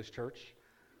get through this, church.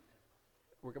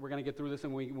 We're going to get through this,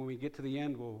 and when we get to the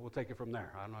end, we'll take it from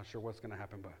there. I'm not sure what's going to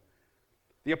happen, but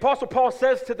the Apostle Paul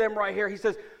says to them right here, he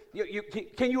says,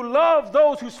 can you love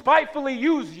those who spitefully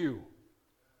use you?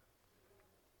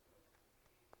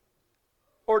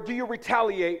 Or do you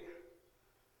retaliate?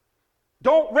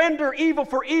 Don't render evil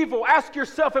for evil. Ask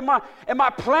yourself, am I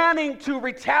planning to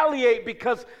retaliate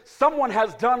because someone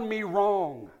has done me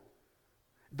wrong?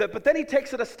 But then he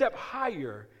takes it a step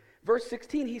higher. Verse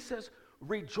 16, he says,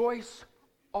 rejoice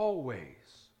always.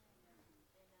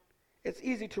 It's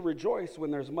easy to rejoice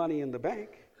when there's money in the bank.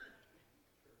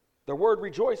 The word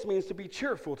rejoice means to be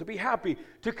cheerful, to be happy,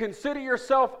 to consider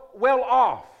yourself well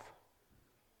off.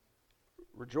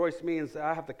 Rejoice means that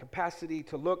I have the capacity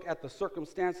to look at the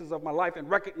circumstances of my life and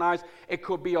recognize it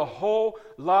could be a whole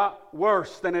lot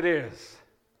worse than it is.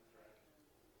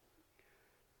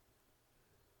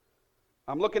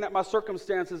 I'm looking at my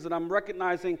circumstances and I'm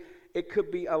recognizing it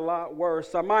could be a lot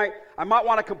worse. I might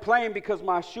want to complain because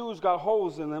my shoes got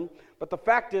holes in them, but the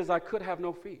fact is I could have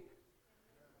no feet.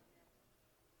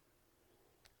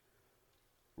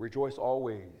 Rejoice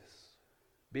always.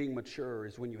 Being mature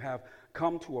is when you have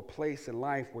come to a place in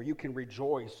life where you can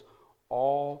rejoice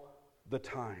all the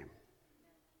time.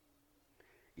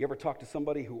 You ever talk to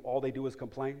somebody who all they do is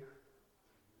complain?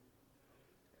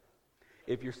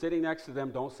 If you're sitting next to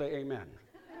them, don't say amen.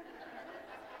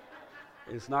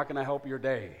 It's not going to help your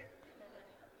day.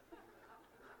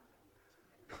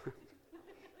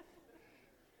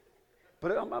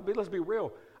 But let's be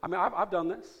real. I mean, I've done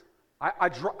this.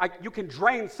 You can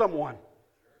drain someone.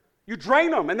 You drain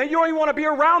them, and then you don't even want to be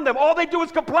around them. All they do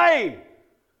is complain.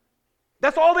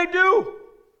 That's all they do.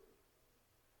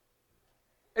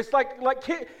 It's like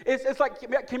kids. It's like,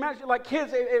 can you imagine, like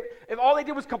kids? If all they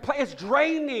did was complain, it's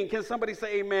draining. Can somebody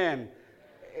say amen?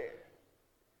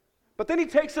 But then he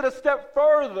takes it a step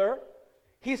further.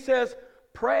 He says,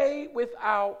 "Pray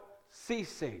without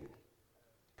ceasing."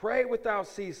 Pray without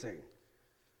ceasing.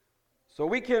 So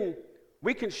we can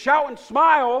shout and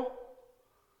smile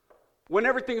when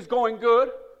everything's going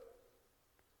good.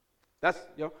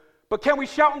 But can we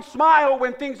shout and smile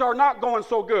when things are not going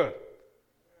so good?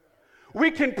 We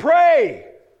can pray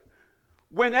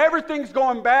when everything's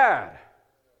going bad.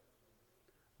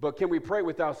 But can we pray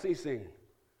without ceasing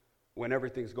when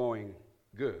everything's going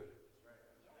good?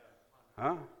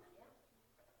 Huh?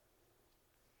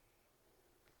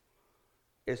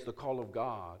 It's the call of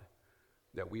God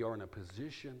that we are in a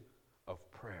position of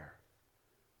prayer.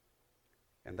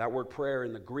 And that word prayer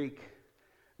in the Greek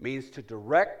means to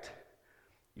direct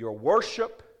your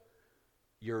worship,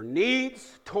 your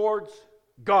needs towards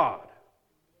God.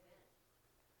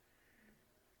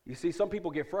 You see, some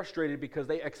people get frustrated because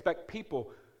they expect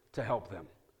people to help them.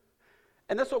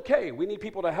 And that's okay. We need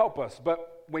people to help us.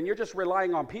 But when you're just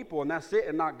relying on people and that's it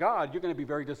and not God, you're going to be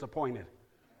very disappointed.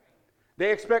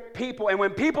 They expect people, and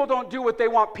when people don't do what they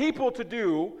want people to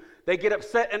do, they get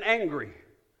upset and angry.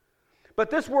 But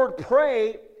this word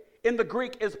pray in the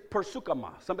Greek is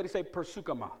persukama. Somebody say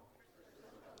persukama.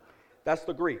 That's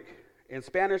the Greek. In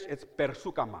Spanish, it's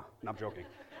persukama. No, I'm joking.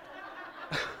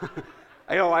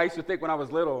 I used to think when I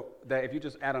was little that if you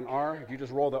just add an R, if you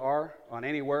just roll the R on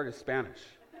any word, it's Spanish.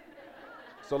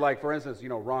 So like, for instance,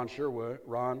 Ron Sherwood,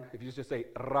 if you just say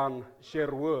Ron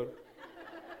Sherwood,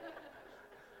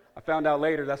 I found out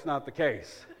later that's not the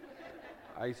case.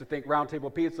 I used to think round table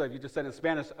pizza, if you just said in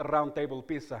Spanish, round table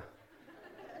pizza.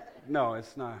 No,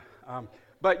 it's not.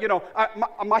 But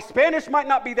my Spanish might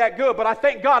not be that good, but I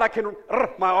thank God I can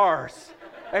my R's.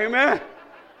 Amen?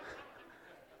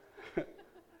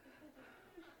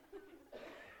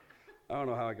 I don't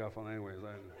know how I got from that anyways.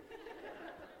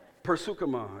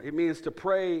 Persukama, it means to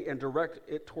pray and direct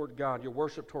it toward God, your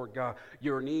worship toward God,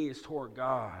 your needs toward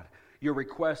God, your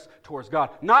requests towards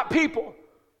God. Not people,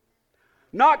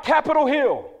 not Capitol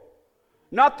Hill,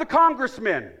 not the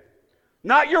congressman,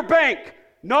 not your bank,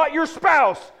 not your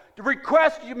spouse. The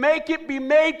request you make it be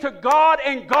made to God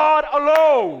and God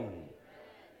alone.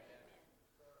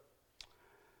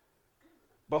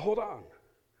 But hold on.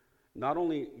 Not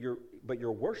only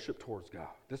your worship towards God.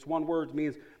 This one word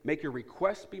means make your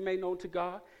request be made known to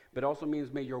God, but also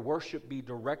means may your worship be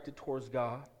directed towards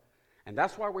God. And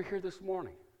that's why we're here this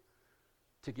morning,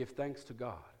 to give thanks to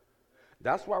God.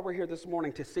 That's why we're here this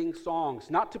morning, to sing songs,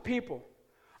 not to people.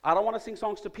 I don't want to sing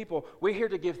songs to people. We're here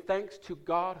to give thanks to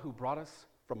God who brought us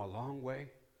from a long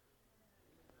way.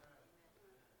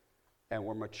 And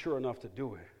we're mature enough to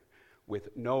do it with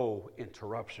no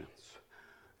interruptions.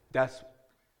 That's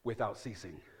without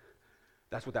ceasing.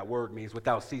 That's what that word means,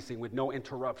 without ceasing, with no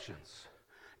interruptions.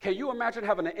 Can you imagine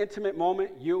having an intimate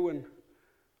moment, you and,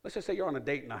 let's just say you're on a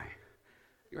date night.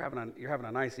 You're having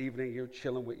a nice evening, you're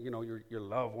chilling with, your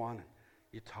loved one, and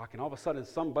you're talking. All of a sudden,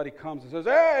 somebody comes and says,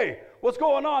 "Hey, what's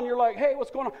going on?" You're like, "Hey,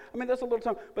 what's going on?" I mean, that's a little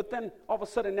time. But then, all of a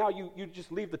sudden, now you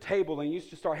just leave the table and you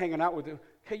just start hanging out with them.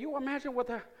 Can you imagine what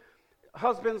the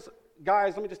husbands,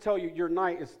 guys, let me just tell you, your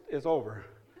night is over.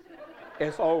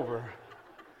 It's over.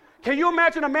 Can you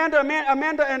imagine Amanda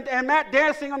and Matt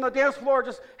dancing on the dance floor,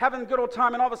 just having a good old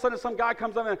time, and all of a sudden some guy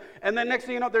comes up, and then next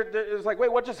thing you know, it's like,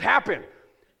 wait, what just happened?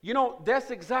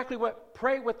 That's exactly what,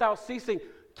 pray without ceasing.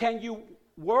 Can you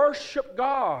worship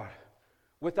God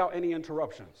without any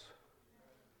interruptions?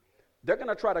 They're going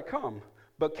to try to come,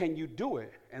 but can you do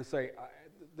it and say,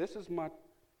 this is my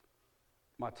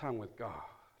time with God?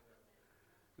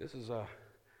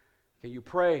 Can you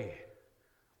pray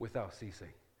without ceasing?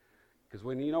 Because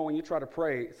when you try to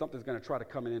pray, something's going to try to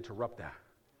come and interrupt that.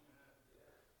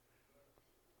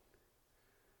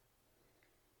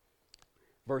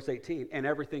 Verse 18, and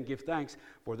everything give thanks,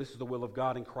 for this is the will of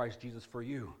God in Christ Jesus for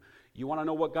you. You want to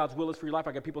know what God's will is for your life?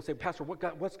 I get people say, "Pastor,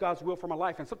 what's God's will for my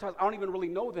life?" And sometimes I don't even really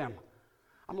know them.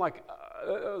 I'm like,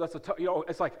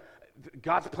 it's like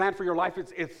God's plan for your life.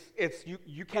 It's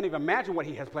you can't even imagine what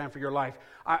He has planned for your life.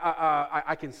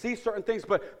 I can see certain things,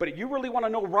 but you really want to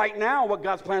know right now what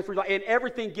God's plans for your life. And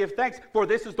everything give thanks, for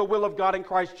this is the will of God in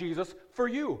Christ Jesus for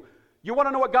you. You want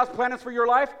to know what God's plan is for your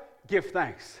life? Give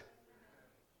thanks.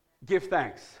 Give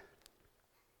thanks.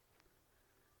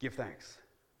 Give thanks.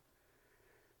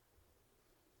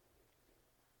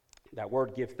 That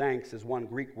word give thanks is one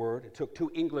Greek word. It took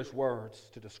two English words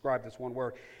to describe this one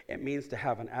word. It means to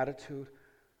have an attitude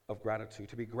of gratitude,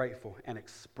 to be grateful and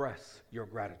express your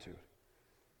gratitude.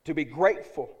 To be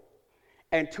grateful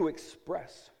and to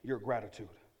express your gratitude.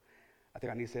 I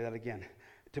think I need to say that again.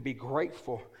 To be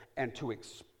grateful and to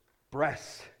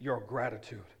express your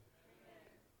gratitude.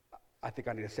 I think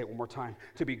I need to say it one more time.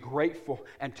 To be grateful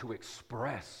and to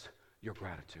express your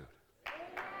gratitude.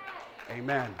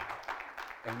 Amen.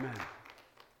 Amen.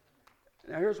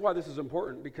 Now here's why this is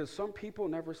important, because some people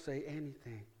never say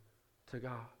anything to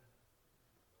God.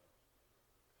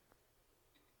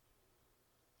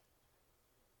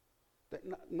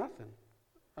 Nothing.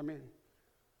 I mean,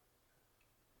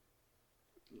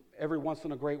 every once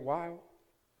in a great while.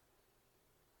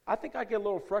 I think I get a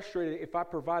little frustrated if I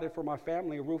provided for my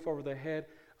family a roof over their head,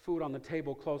 food on the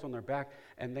table, clothes on their back,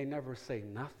 and they never say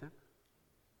nothing.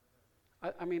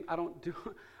 I mean, I don't do,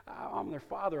 I'm their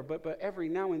father, but every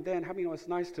now and then, how many know it's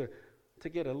nice to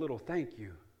get a little thank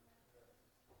you?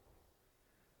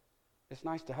 It's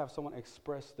nice to have someone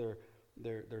express their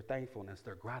thankfulness,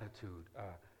 their gratitude.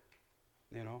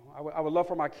 I would love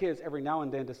for my kids every now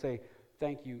and then to say,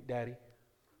 "Thank you, Daddy."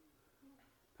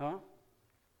 Huh?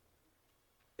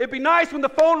 It'd be nice when the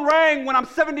phone rang when I'm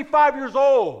 75 years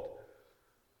old.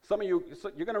 Some of you,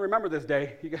 you're going to remember this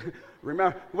day. You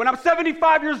remember when I'm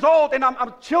 75 years old and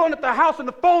I'm chilling at the house and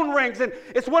the phone rings and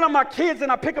it's one of my kids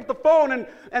and I pick up the phone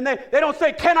and they don't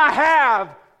say, "Can I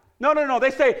have?" No. They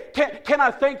say, can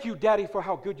I thank you, Daddy, for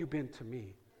how good you've been to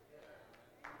me?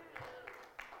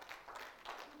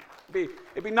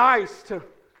 It'd be nice to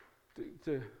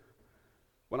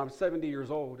when I'm 70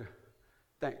 years old,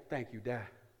 thank you, Dad.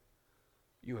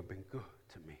 You have been good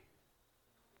to me.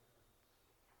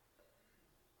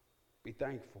 Be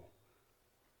thankful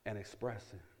and express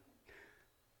it.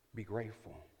 Be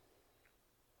grateful.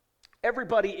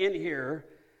 Everybody in here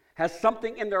has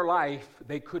something in their life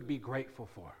they could be grateful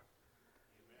for.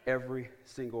 Every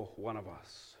single one of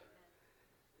us.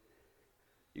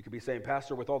 You could be saying,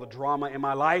 "Pastor, with all the drama in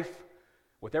my life,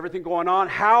 with everything going on,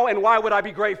 how and why would I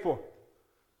be grateful?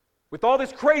 With all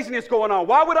this craziness going on,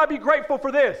 why would I be grateful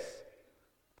for this?"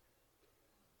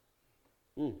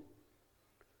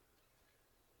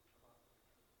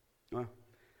 Well,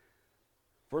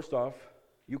 first off,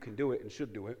 you can do it and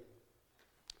should do it.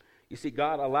 You see,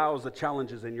 God allows the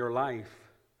challenges in your life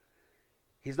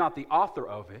He's not the author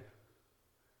of it,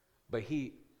 but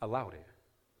he allowed it.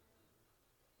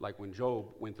 Like when Job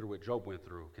went through what Job went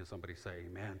through. Can somebody say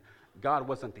amen? God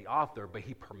wasn't the author, but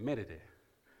he permitted it.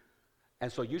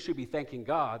 And so you should be thanking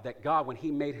God that God, when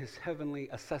he made his heavenly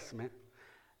assessment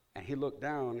and he looked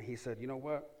down, he said, you know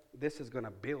what? This is going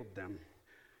to build them.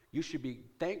 You should be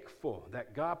thankful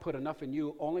that God put enough in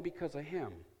you only because of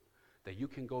him that you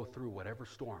can go through whatever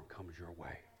storm comes your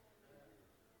way.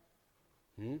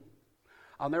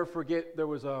 I'll never forget there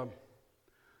was a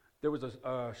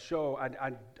show,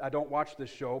 I don't watch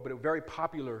this show, but a very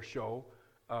popular show,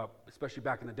 especially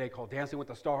back in the day, called Dancing with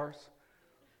the Stars.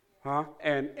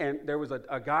 And there was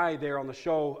a guy there on the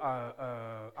show,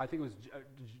 I think it was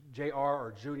JR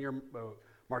or Junior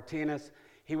Martinez.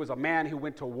 He was a man who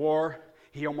went to war.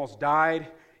 He almost died.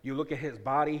 You look at his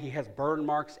body, he has burn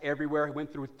marks everywhere. He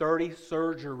went through 30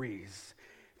 surgeries.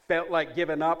 Felt like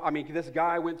giving up. I mean, this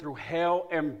guy went through hell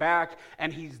and back,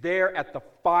 and he's there at the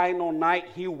final night.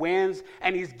 He wins,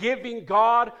 and he's giving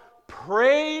God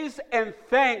praise and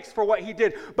thanks for what he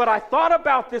did. But I thought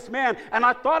about this man, and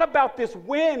I thought about this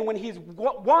win when he's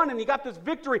won and he got this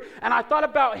victory, and I thought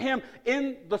about him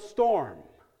in the storm.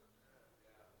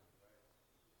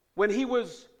 When he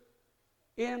was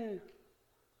in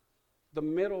the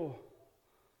middle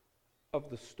of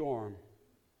the storm,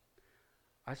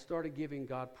 I started giving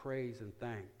God praise and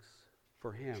thanks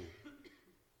for him.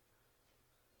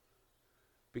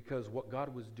 Because what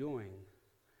God was doing,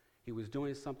 he was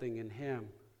doing something in him.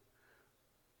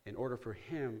 In order for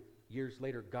him, years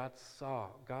later, God saw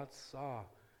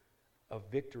a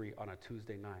victory on a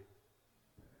Tuesday night.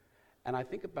 And I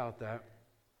think about that,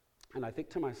 and I think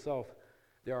to myself,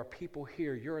 there are people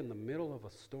here, you're in the middle of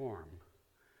a storm.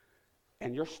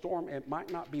 And your storm, it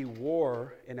might not be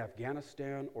war in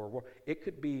Afghanistan or war. It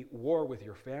could be war with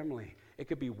your family. It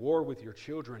could be war with your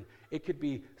children. It could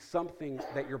be something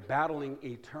that you're battling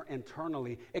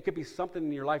internally. It could be something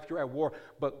in your life you're at war.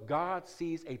 But God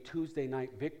sees a Tuesday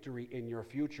night victory in your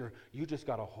future. You just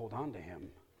got to hold on to him.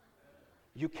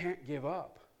 You can't give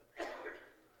up.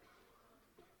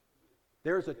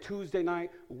 There's a Tuesday night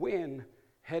win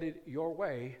headed your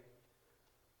way,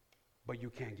 but you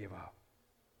can't give up.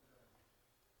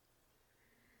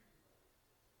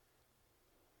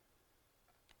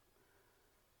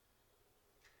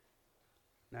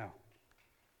 Now,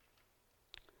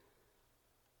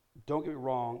 don't get me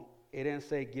wrong, it didn't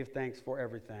say give thanks for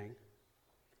everything.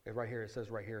 Right here, it says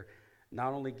right here,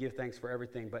 not only give thanks for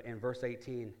everything, but in verse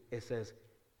 18, it says,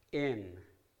 in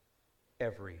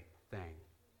everything,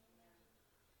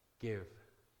 give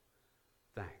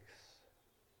thanks.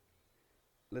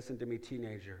 Listen to me,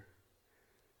 teenager.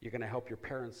 You're going to help your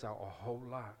parents out a whole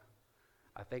lot.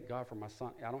 I thank God for my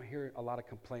son. I don't hear a lot of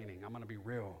complaining. I'm going to be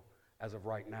real as of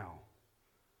right now.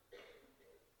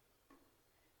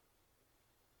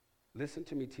 Listen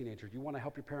to me, teenager. You want to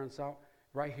help your parents out?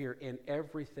 Right here, in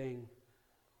everything,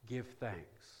 give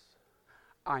thanks.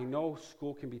 I know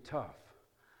school can be tough.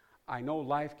 I know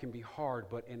life can be hard,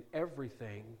 but in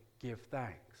everything, give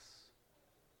thanks.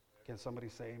 Can somebody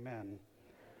say amen?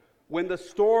 When the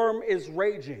storm is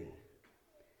raging.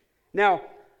 Now,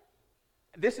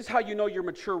 this is how you know you're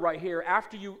mature right here.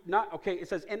 After you, it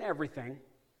says in everything.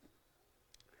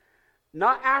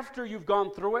 Not after you've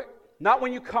gone through it. Not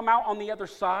when you come out on the other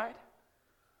side.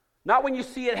 Not when you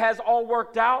see it has all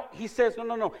worked out. He says,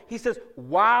 no. He says,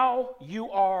 while you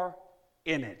are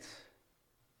in it.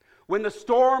 When the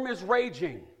storm is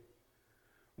raging.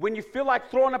 When you feel like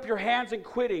throwing up your hands and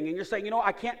quitting and you're saying,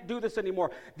 I can't do this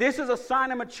anymore. This is a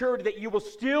sign of maturity that you will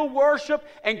still worship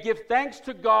and give thanks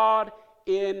to God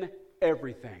in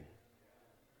everything.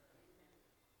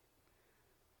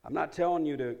 I'm not telling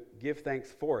you to give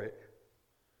thanks for it.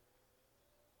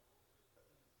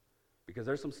 Because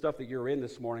there's some stuff that you're in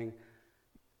this morning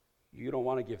you don't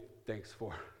want to give thanks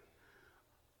for.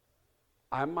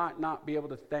 I might not be able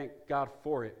to thank God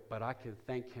for it, but I can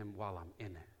thank him while I'm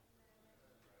in it.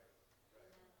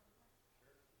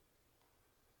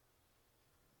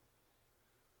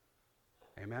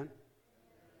 Amen?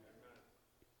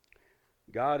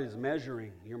 God is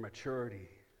measuring your maturity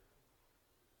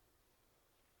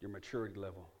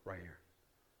level right here.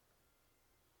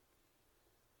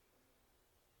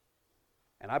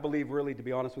 And I believe, really, to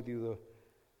be honest with you,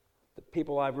 the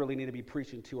people I really need to be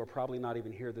preaching to are probably not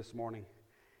even here this morning.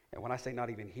 And when I say not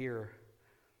even here,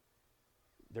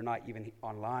 they're not even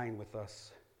online with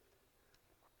us.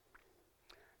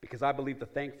 Because I believe the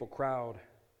thankful crowd,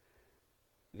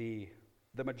 the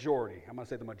majority, I'm going to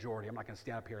say the majority, I'm not going to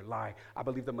stand up here and lie. I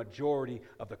believe the majority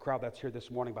of the crowd that's here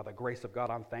this morning, by the grace of God,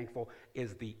 I'm thankful,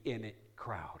 is the in it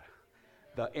crowd.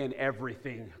 The in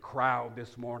everything crowd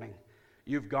this morning.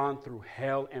 You've gone through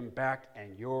hell and back,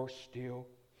 and you're still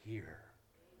here.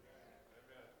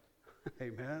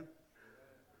 Amen. Amen.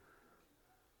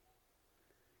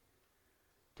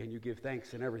 Can you give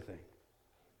thanks in everything?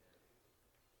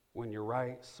 When you're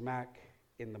right smack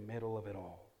in the middle of it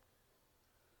all.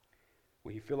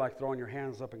 When you feel like throwing your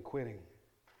hands up and quitting.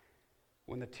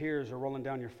 When the tears are rolling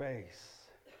down your face.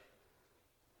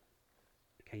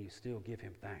 Can you still give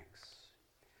him thanks?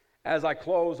 As I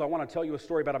close, I want to tell you a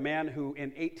story about a man who in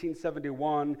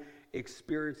 1871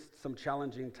 experienced some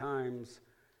challenging times.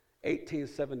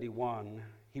 1871,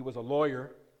 he was a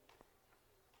lawyer.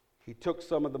 He took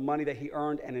some of the money that he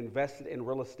earned and invested in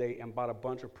real estate and bought a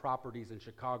bunch of properties in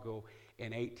Chicago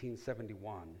in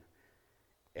 1871.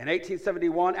 In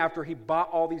 1871, after he bought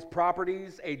all these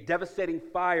properties, a devastating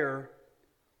fire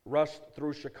rushed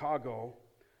through Chicago.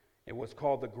 It was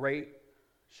called the Great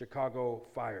Chicago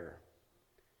Fire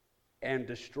and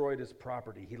destroyed his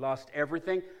property. He lost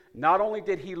everything. Not only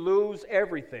did he lose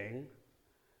everything,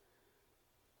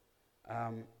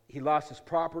 he lost his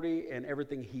property and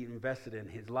everything he invested in.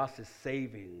 He lost his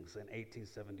savings in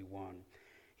 1871.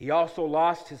 He also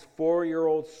lost his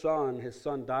 4-year-old son. His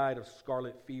son died of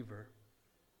scarlet fever.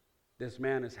 This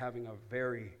man is having a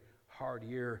very hard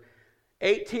year.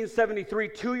 1873,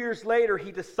 2 years later,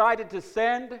 he decided to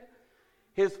send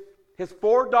his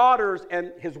 4 daughters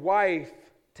and his wife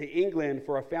to England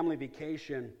for a family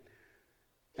vacation,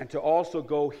 and to also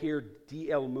go hear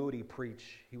D.L. Moody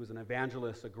preach. He was an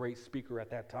evangelist, a great speaker at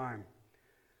that time.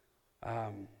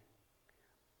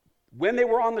 When they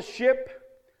were on the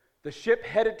ship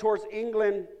headed towards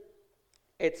England,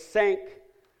 it sank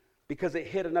because it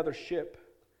hit another ship,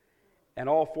 and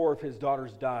all 4 of his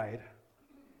daughters died.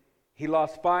 He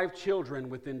lost 5 children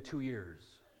within 2 years.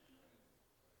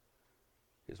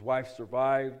 His wife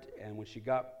survived, and when she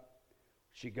got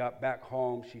back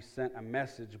home, she sent a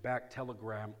message back,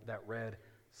 telegram, that read,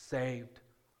 "Saved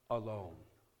alone."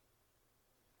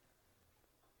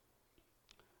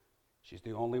 She's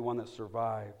the only one that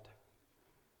survived.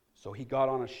 So he got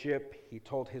on a ship. He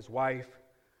told his wife,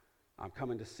 "I'm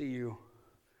coming to see you."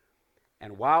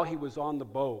 And while he was on the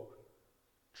boat,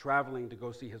 traveling to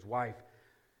go see his wife,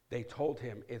 they told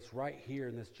him, "It's right here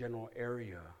in this general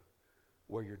area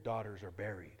where your daughters are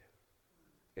buried.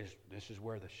 This is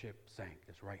where the ship sank.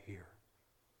 It's right here."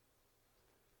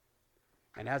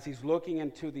 And as he's looking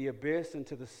into the abyss,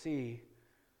 into the sea,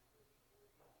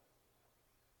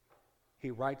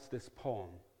 he writes this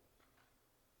poem.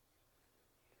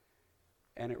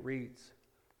 And it reads,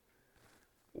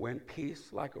 "When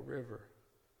peace like a river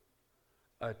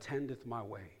attendeth my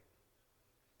way,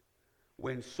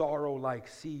 when sorrow like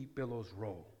sea billows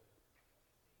roll,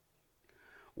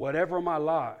 whatever my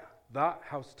lot, thou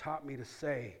hast taught me to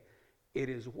say, it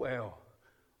is well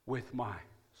with my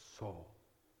soul."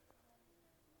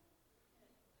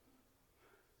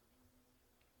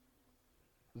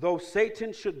 Though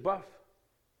Satan should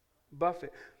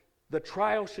buffet, the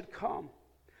trial should come.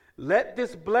 Let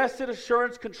this blessed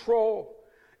assurance control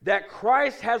that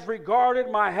Christ has regarded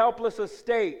my helpless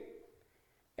estate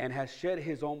and has shed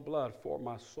his own blood for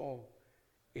my soul.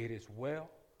 It is well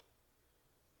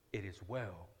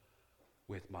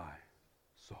with my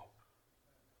soul.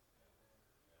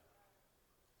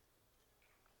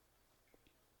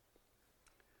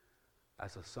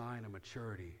 As a sign of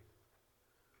maturity,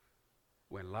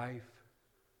 when life,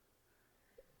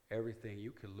 everything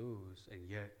you can lose, and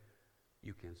yet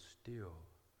you can still,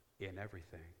 in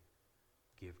everything,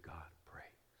 give God praise.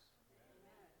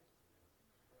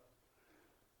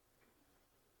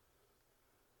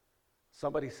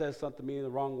 Somebody says something to me the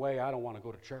wrong way, I don't want to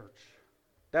go to church.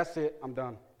 That's it, I'm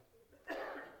done.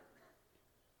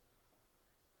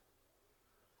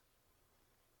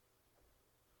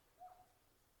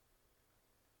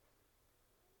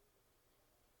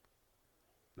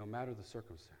 No matter the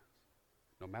circumstance,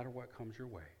 no matter what comes your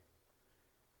way,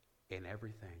 in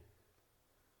everything,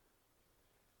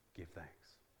 give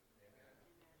thanks.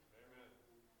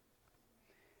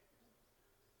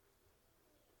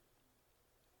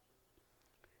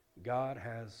 God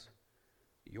has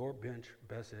your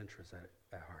best interest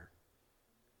at heart.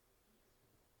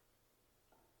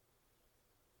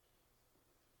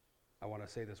 I want to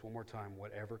say this one more time.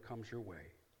 Whatever comes your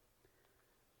way,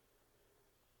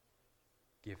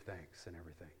 give thanks in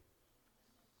everything.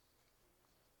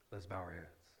 Let's bow our heads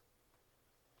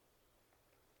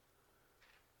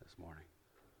this morning.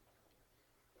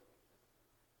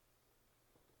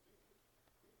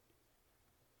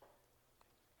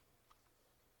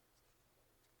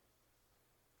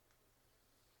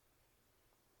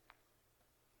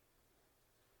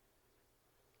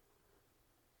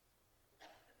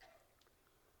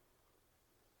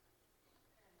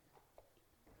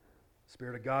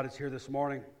 Spirit of God is here this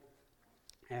morning,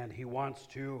 and He wants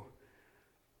to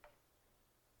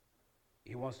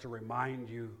remind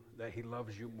you that He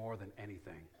loves you more than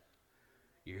anything.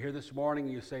 You're here this morning,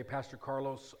 you say, Pastor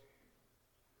Carlos,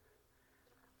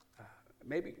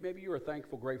 maybe you're a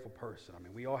thankful, grateful person. I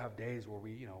mean, we all have days where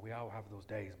we all have those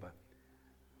days,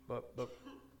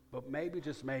 but maybe,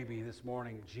 just maybe, this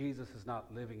morning, Jesus is not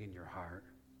living in your heart.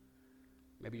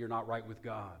 Maybe you're not right with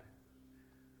God.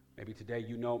 Maybe today,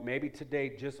 maybe today,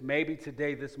 just maybe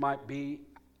today, this might be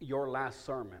your last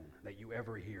sermon that you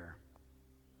ever hear.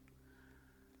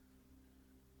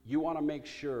 You want to make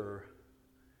sure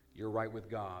you're right with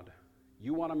God.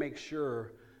 You want to make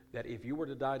sure that if you were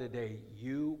to die today,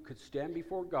 you could stand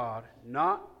before God,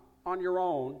 not on your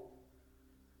own,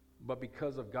 but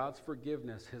because of God's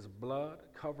forgiveness, His blood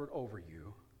covered over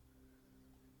you.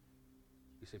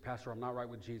 You say, Pastor, I'm not right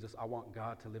with Jesus. I want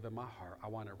God to live in my heart. I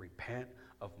want to repent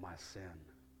of my sin.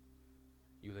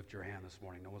 You lift your hand this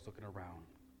morning. No one's looking around.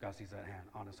 God sees that hand.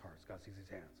 Honest hearts. God sees His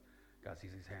hands. God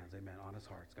sees His hands. Amen. Honest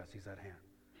hearts. God sees that hand.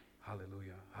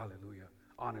 Hallelujah. Hallelujah.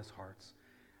 Honest hearts.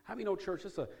 How many know, church,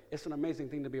 it's an amazing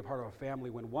thing to be a part of a family.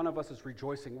 When one of us is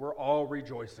rejoicing, we're all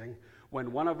rejoicing.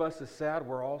 When one of us is sad,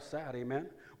 we're all sad. Amen.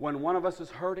 When one of us is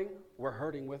hurting, we're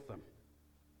hurting with them.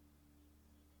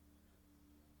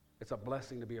 It's a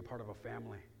blessing to be a part of a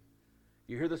family.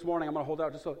 You're here this morning, I'm going to hold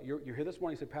out just so you're here this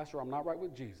morning, you say, Pastor, I'm not right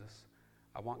with Jesus.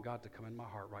 I want God to come in my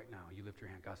heart right now. You lift your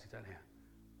hand. God sees that hand.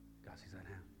 God sees that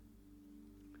hand.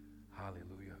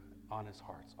 Hallelujah. Honest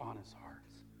hearts. Honest hearts.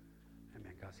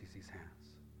 Amen. God sees these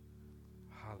hands.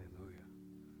 Hallelujah.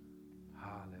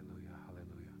 Hallelujah.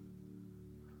 Hallelujah.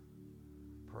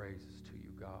 Praises to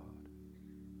you, God.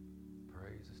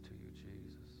 Praises to you,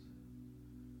 Jesus.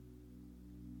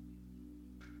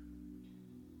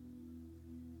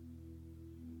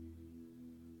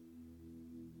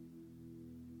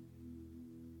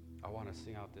 I want to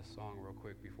sing out this song real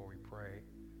quick before we pray,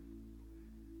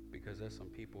 because there's some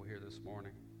people here this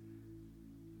morning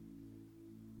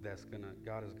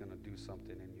God is gonna do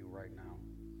something in you right now.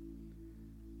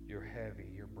 You're heavy,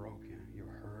 you're broken,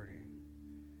 you're hurting.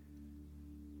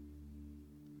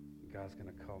 God's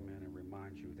gonna come in and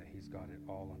remind you that He's got it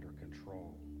all under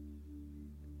control.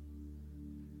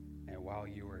 And while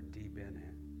you are deep in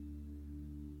it,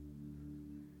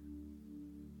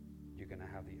 you're gonna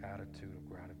have the attitude of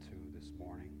gratitude this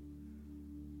morning.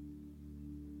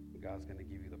 God's gonna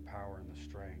give you the power and the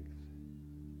strength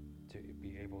to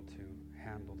be able to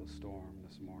handle the storm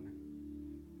this morning.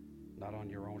 Not on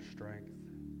your own strength,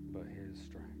 but His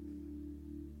strength.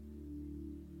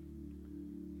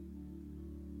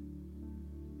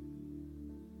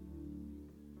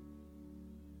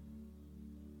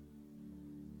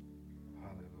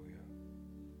 Hallelujah.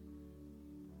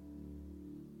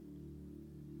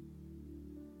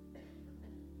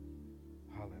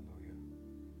 Hallelujah.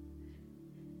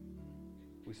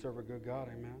 We serve a good God,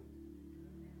 amen.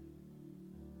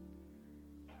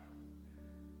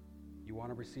 You want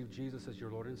to receive Jesus as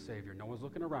your Lord and Savior. No one's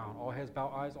looking around. All heads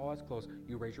bowed, all eyes closed.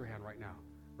 You raise your hand right now.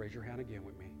 Raise your hand again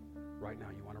with me. Right now,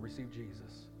 you want to receive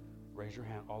Jesus. Raise your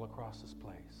hand all across this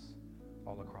place.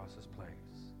 All across this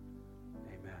place.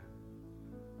 Amen.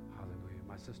 Hallelujah.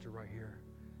 My sister right here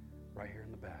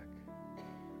in the back.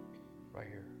 Right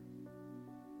here.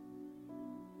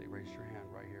 They raised your hand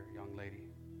right here. Young lady,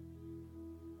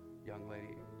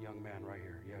 young man right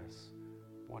here. Yes.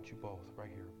 I want you both right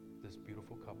here. This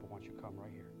beautiful couple, why don't you come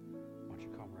right here? Why don't you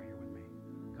come right here with me?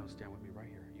 Come stand with me right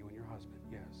here. You and your husband.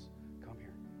 Yes. Come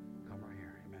here. Come right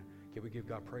here. Amen. Can we give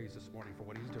God praise this morning for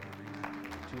what He's doing? Amen.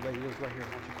 Two ladies right here.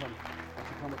 Why don't you come? Why don't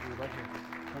you come with me right here?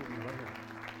 Come with me right here.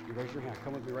 You raise your hand.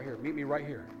 Come with me right here. Meet me right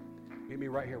here. Meet me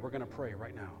right here. We're going to pray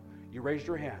right now. You raised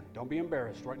your hand. Don't be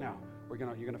embarrassed right now. You're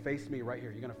going to face me right here.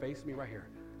 You're going to face me right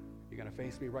here. You're going to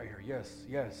face me right here. Yes,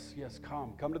 yes, yes.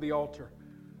 Come to the altar.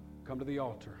 Come to the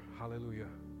altar. Hallelujah.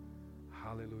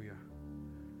 Hallelujah.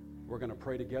 We're going to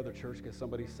pray together, church. Can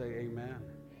somebody say amen?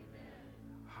 Amen?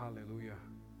 Hallelujah.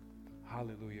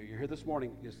 Hallelujah. You're here this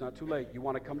morning. It's not too late. You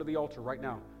want to come to the altar right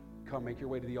now. Come, make your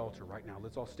way to the altar right now.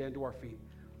 Let's all stand to our feet.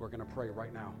 We're going to pray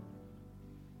right now.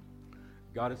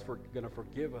 God is going to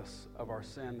forgive us of our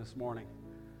sin this morning.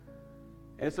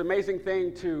 And it's an amazing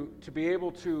thing to be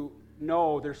able to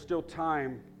know there's still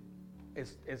time.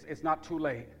 It's not too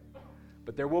late.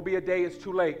 But there will be a day it's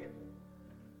too late.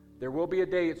 There will be a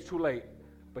day it's too late,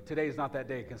 but today is not that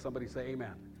day. Can somebody say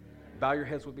amen? Amen? Bow your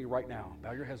heads with me right now.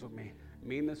 Bow your heads with me.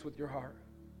 Mean this with your heart.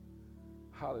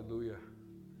 Hallelujah.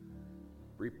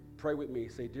 Pray with me.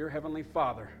 Say, Dear Heavenly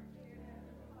Father,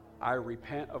 I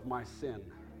repent of my sin.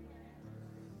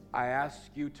 I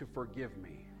ask you to forgive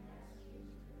me.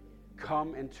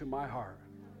 Come into my heart.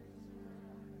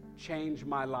 Change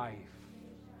my life.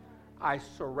 I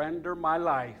surrender my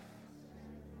life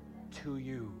to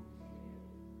you.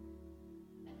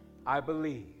 I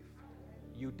believe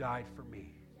you died for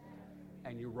me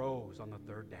and you rose on the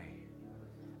third day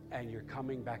and you're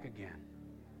coming back again.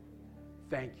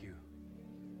 Thank you.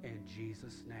 In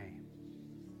Jesus' name,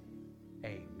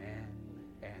 amen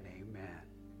and amen.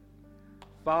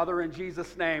 Father, in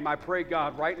Jesus' name, I pray,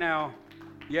 God, right now,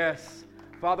 yes,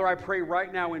 Father, I pray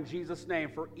right now in Jesus'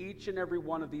 name for each and every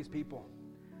one of these people.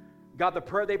 God, the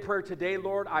prayer they pray today,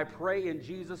 Lord, I pray in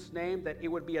Jesus' name that it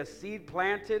would be a seed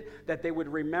planted that they would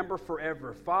remember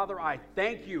forever. Father, I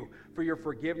thank you for your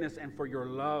forgiveness and for your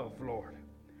love, Lord.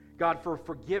 God, for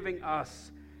forgiving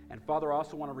us. And Father, I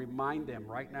also want to remind them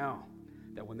right now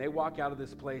that when they walk out of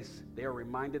this place, they are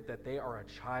reminded that they are a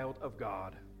child of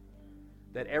God.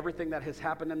 That everything that has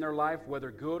happened in their life,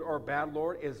 whether good or bad,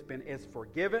 Lord, is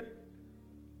forgiven.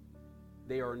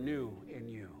 They are new in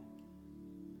you.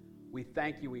 We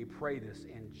thank you. We pray this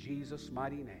in Jesus'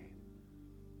 mighty name.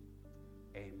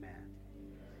 Amen.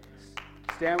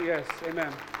 Stand, yes,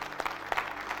 amen.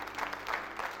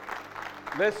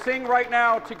 Let's sing right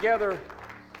now together.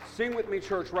 Sing with me,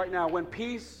 church, right now. When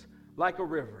peace like a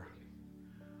river.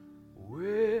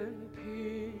 When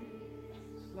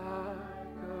peace like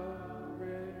a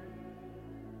river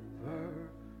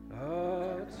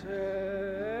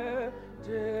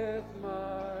attendeth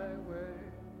my way.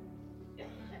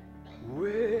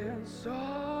 When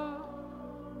sorrows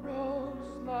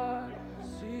like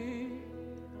sea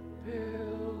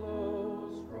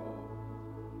billows roll.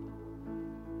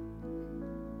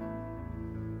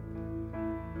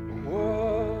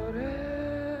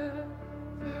 Whatever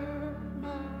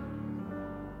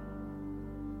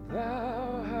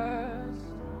thou hast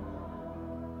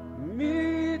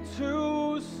me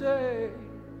to say,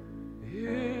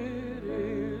 it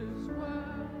is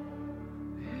well,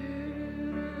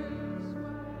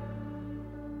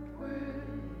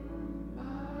 with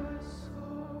my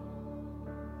soul.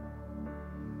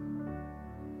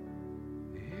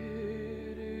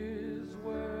 It is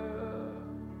well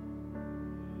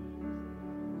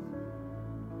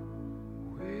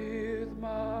with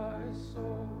my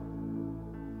soul.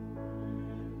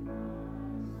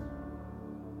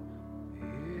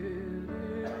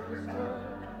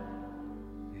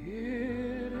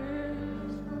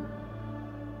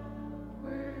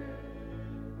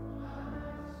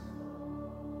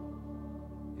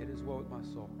 My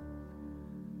soul.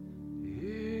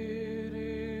 It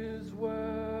is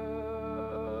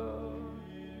well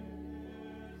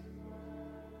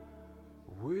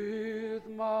with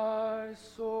my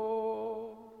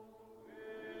soul.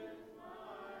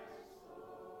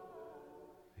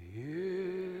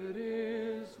 It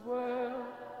is well.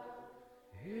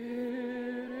 It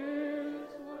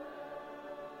is well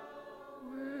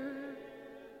with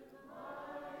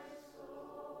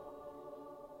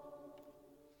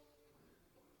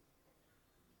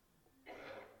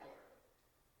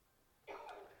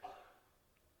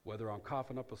whether I'm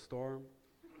coughing up a storm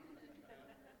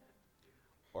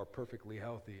or perfectly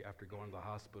healthy after going to the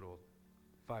hospital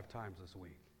 5 times this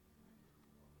week,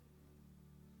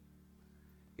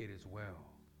 it is well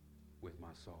with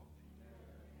my soul.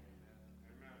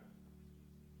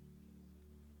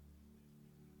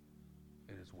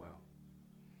 It is well.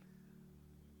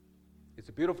 It's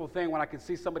a beautiful thing when I can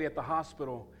see somebody at the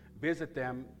hospital, visit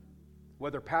them,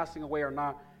 whether passing away or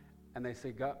not, and they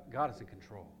say, God is in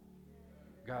control.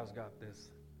 God's got this.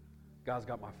 God's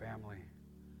got my family.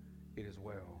 It is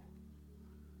well.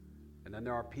 And then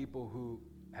there are people who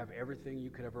have everything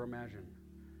you could ever imagine,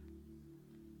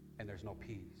 and there's no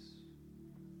peace.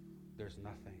 There's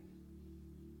nothing.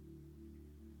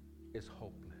 It's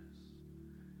hopeless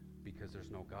because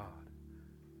there's no God.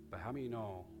 But how many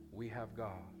know we have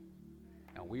God,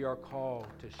 and we are called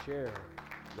to share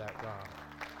that God?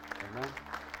 Amen.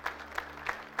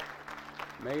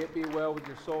 May it be well with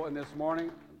your soul. And this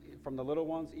morning, from the little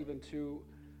ones even to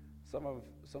some of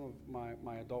my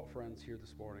adult friends here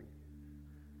this morning,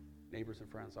 neighbors and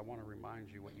friends, I want to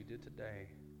remind you what you did today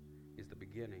is the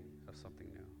beginning of something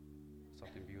new,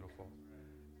 something beautiful.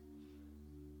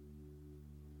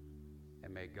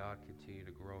 And may God continue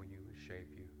to grow you and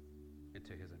shape you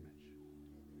into his image.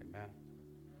 Amen.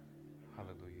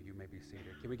 Hallelujah. You may be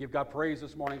seated. Can we give God praise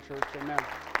this morning, church? Amen.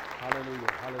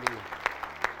 Hallelujah. Hallelujah.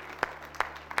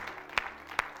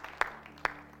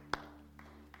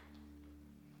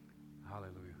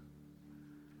 Hallelujah.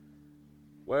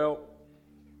 Well,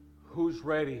 who's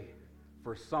ready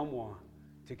for someone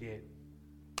to get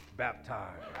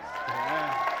baptized?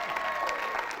 Amen.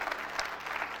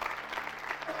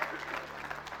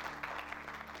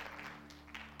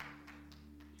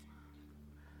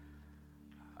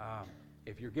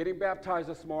 If you're getting baptized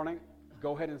this morning,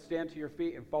 go ahead and stand to your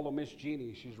feet and follow Miss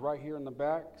Jeannie. She's right here in the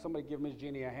back. Somebody give Miss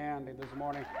Jeannie a hand this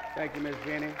morning. Thank you, Miss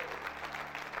Jeannie.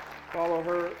 Follow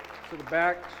her to the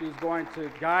back. She's going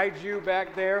to guide you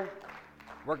back there.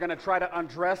 We're going to try to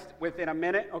undress within a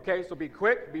minute, okay? So be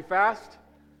quick, be fast.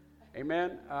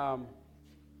 Amen.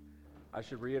 I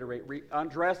should reiterate,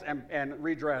 undress and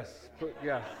redress.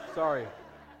 Yeah, sorry.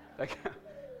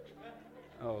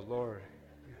 Oh, Lord.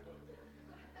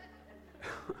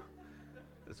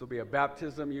 This will be a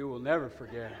baptism you will never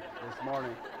forget this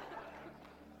morning.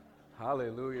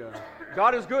 Hallelujah.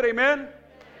 God is good, amen?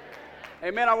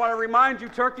 Amen. I want to remind you,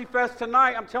 Turkey Fest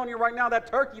tonight, I'm telling you right now, that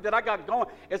turkey that I got going,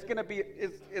 it's going to be,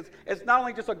 it's not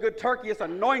only just a good turkey, it's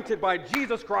anointed by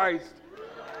Jesus Christ.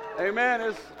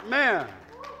 Amen. Man,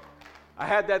 I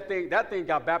had that thing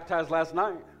got baptized last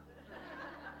night.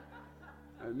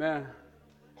 Amen.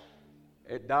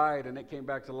 It died and it came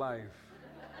back to life.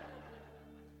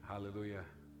 Hallelujah.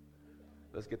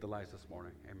 Let's get the lights this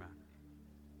morning. Amen.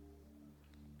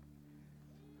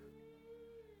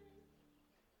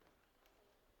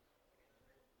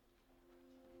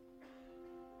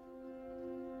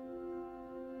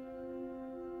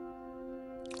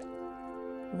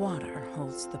 Water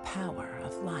holds the power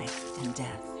of life and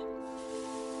death.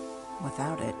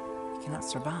 Without it, you cannot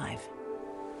survive.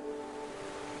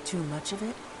 Too much of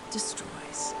it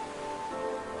destroys.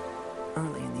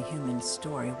 Early in the human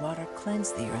story, water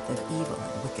cleansed the earth of evil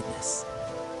and wickedness.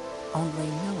 Only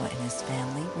Noah and his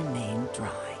family remained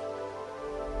dry.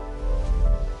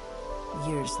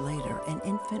 Years later, an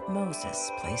infant Moses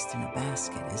placed in a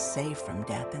basket is saved from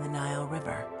death in the Nile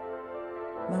River.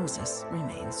 Moses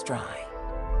remains dry.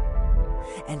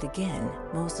 And again,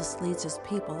 Moses leads his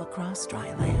people across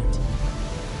dry land,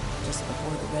 just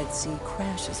before the Red Sea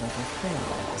crashes over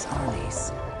Pharaoh and his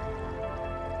armies.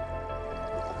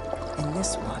 In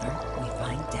this water, we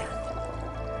find death,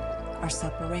 our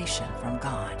separation from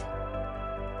God.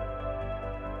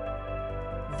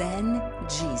 Then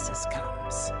Jesus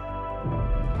comes.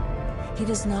 He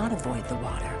does not avoid the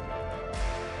water.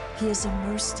 He is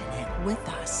immersed in it with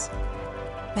us,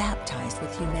 baptized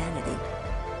with humanity.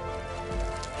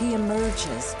 He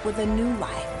emerges with a new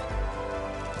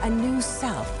life, a new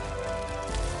self,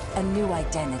 a new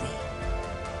identity,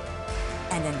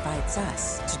 and invites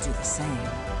us to do the same.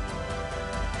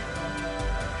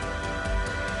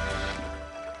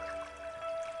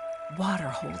 Water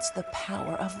holds the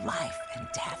power of life and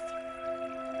death.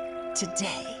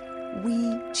 Today,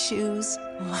 we choose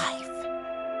life.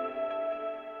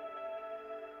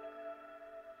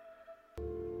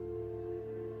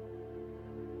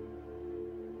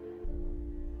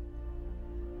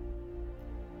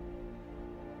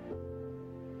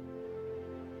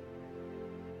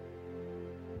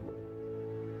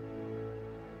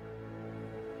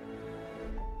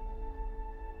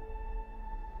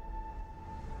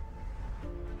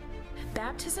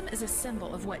 Baptism is a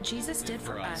symbol of what Jesus did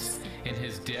for us in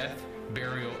his death,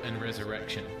 burial, and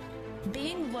resurrection.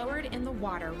 Being lowered in the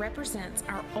water represents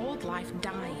our old life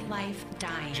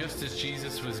dying. Just as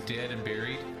Jesus was dead and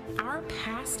buried, our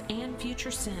past and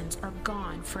future sins are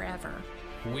gone forever.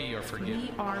 we are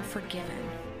forgiven.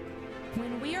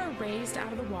 When we are raised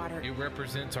out of the water, It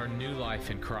represents our new life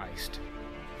in Christ.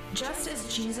 just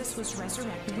as Jesus was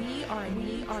resurrected, we are a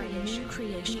new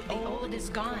creation. The old is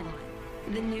gone.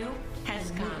 The new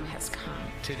has come.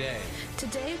 Today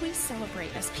we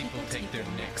celebrate as People take their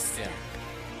next step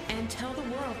and tell the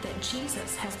world that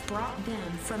Jesus has brought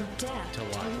them from death to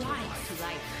life.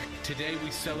 Today we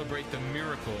celebrate the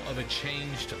miracle of a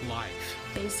changed life.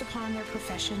 based upon their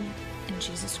profession in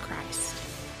Jesus Christ.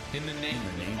 In the name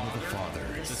of the Father,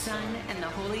 The Son and the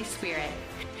Holy Spirit.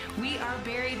 We are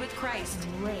buried with Christ.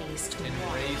 Raised to and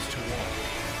walk. raised to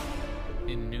walk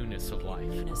in newness of life.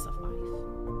 Newness of life.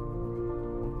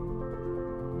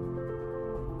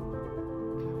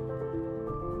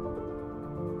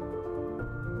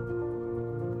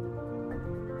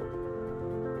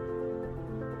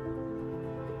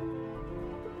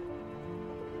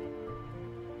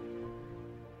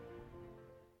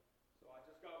 So I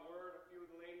just got word, a few of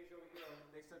the ladies over here,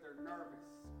 they said they're nervous.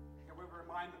 Can we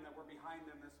remind them that we're behind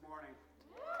them this morning?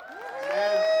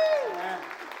 Amen.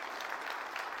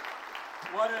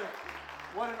 Amen.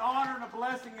 What an honor and a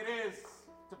blessing it is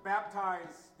to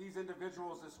baptize these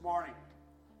individuals this morning.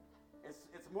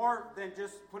 It's more than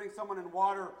just putting someone in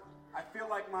water. I feel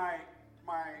like my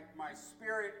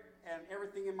spirit and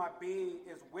everything in my being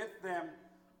is with them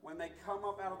when they come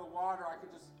up out of the water.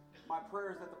 My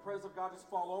prayer is that the presence of God just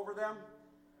fall over them,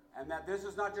 and that this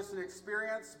is not just an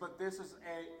experience, but this is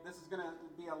going to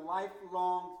be a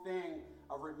lifelong thing,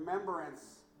 a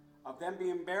remembrance of them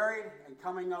being buried and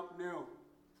coming up new.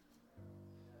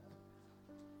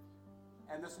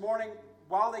 And this morning,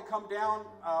 while they come down,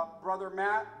 Brother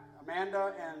Matt,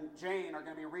 Amanda, and Jane are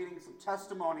going to be reading some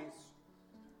testimonies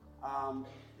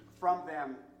from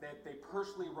them that they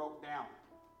personally wrote down.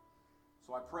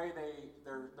 So I pray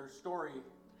their story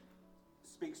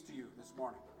speaks to you this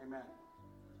morning. Amen.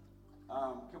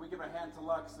 Can we give a hand to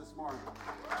Lux this morning?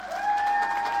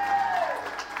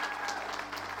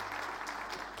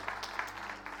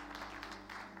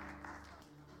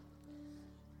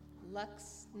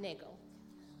 Lux Nagel.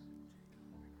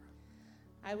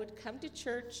 I would come to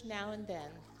church now and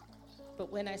then,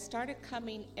 but when I started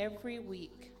coming every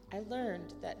week, I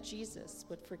learned that Jesus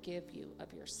would forgive you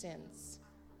of your sins.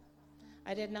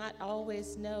 I did not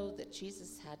always know that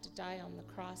Jesus had to die on the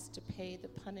cross to pay the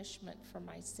punishment for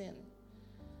my sin.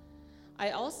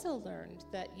 I also learned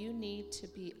that you need to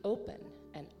be open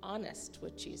and honest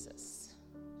with Jesus.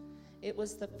 It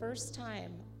was the first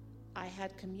time I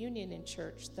had communion in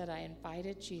church that I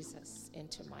invited Jesus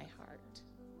into my heart.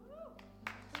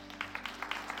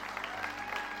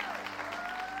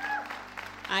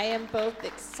 I am both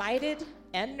excited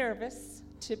and nervous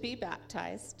to be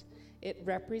baptized. It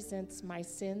represents my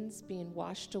sins being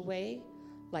washed away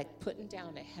like putting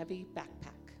down a heavy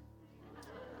backpack.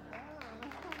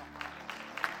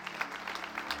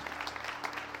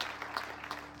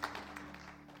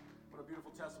 What a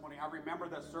beautiful testimony. I remember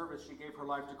that service. She gave her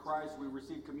life to Christ. We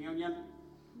received communion.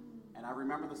 And I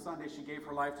remember the Sunday she gave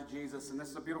her life to Jesus. And this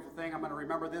is a beautiful thing. I'm going to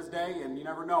remember this day, and you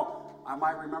never know. I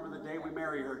might remember the day we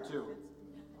marry her, too.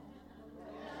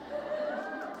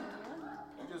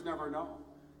 You just never know.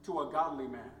 To a godly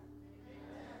man.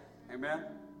 Amen.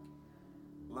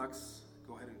 Lux,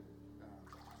 go ahead and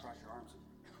cross your arms.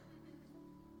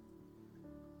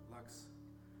 Lux,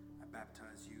 I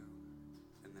baptize you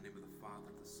in the name of the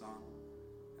Father, the Son,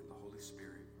 and the Holy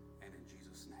Spirit, and in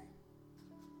Jesus' name.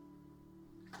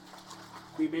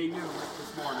 Be made new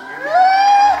this morning. Amen.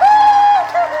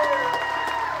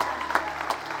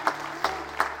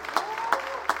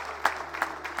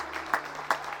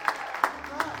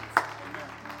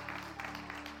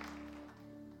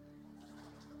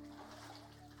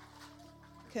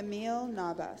 Camille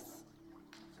Navas.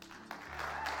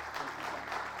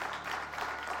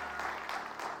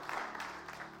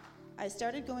 I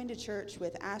started going to church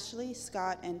with Ashley,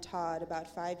 Scott, and Todd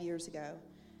about 5 years ago.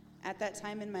 At that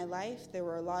time in my life, there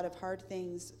were a lot of hard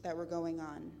things that were going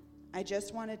on. I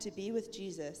just wanted to be with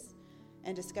Jesus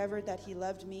and discovered that he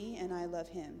loved me and I love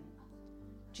him.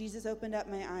 Jesus opened up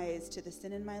my eyes to the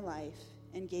sin in my life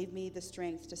and gave me the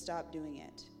strength to stop doing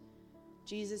it.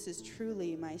 Jesus is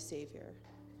truly my Savior.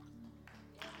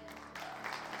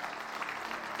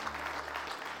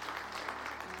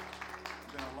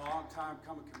 Time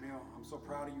coming, Camille. I'm so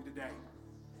proud of you today.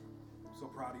 I'm so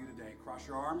proud of you today. Cross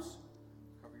your arms,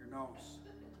 cover your nose.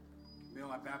 Camille,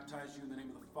 I baptize you in the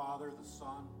name of the Father, the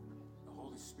Son, the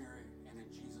Holy Spirit, and in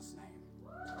Jesus' name.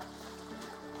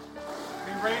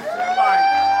 Be raised to new life.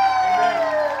 Amen.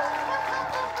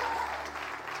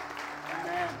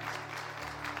 Amen.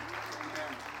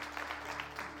 Amen.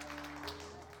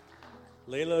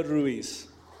 Layla Ruiz.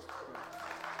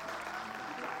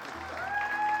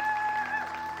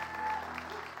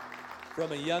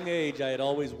 From a young age, I had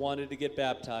always wanted to get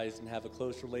baptized and have a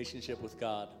close relationship with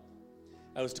God.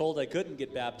 I was told I couldn't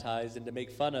get baptized and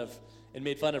made fun of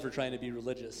for trying to be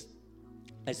religious.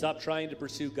 I stopped trying to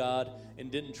pursue God and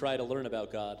didn't try to learn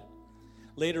about God.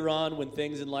 Later on, when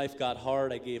things in life got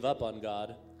hard, I gave up on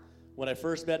God. When I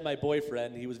first met my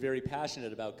boyfriend, he was very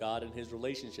passionate about God and his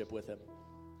relationship with him.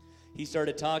 He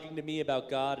started talking to me about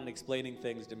God and explaining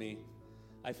things to me.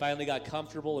 I finally got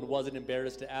comfortable and wasn't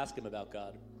embarrassed to ask him about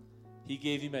God. He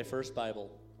gave me my first Bible.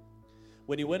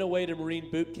 When he went away to Marine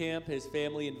boot camp, his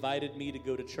family invited me to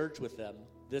go to church with them,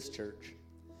 this church.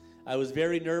 I was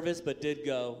very nervous but did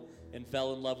go and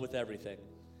fell in love with everything.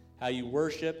 How you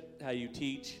worship, how you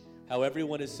teach, how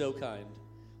everyone is so kind.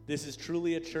 This is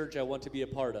truly a church I want to be a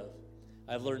part of.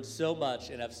 I've learned so much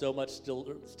and have so much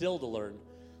still to learn,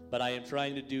 but I am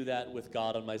trying to do that with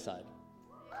God on my side.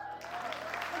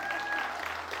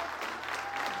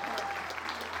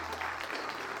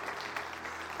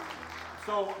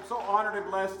 So I'm so honored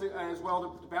and blessed as well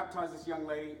to baptize this young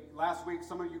lady. Last week,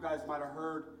 some of you guys might have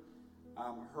heard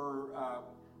her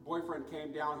boyfriend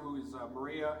came down, who is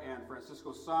Maria and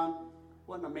Francisco's son.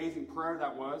 What an amazing prayer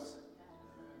that was.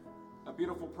 A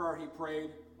beautiful prayer he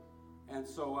prayed. And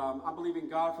so I'm believing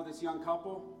God for this young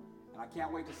couple, and I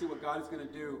can't wait to see what God is going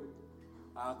to do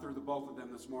through the both of them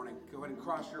this morning. Go ahead and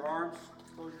cross your arms,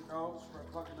 close your nose,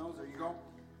 plug your nose, there you go.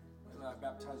 I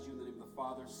baptize you in the name of the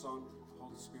Father, Son, Holy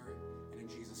Holy Spirit, and in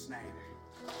Jesus' name.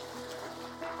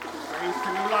 Praise to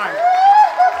new life.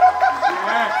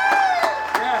 Yes.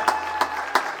 Yes.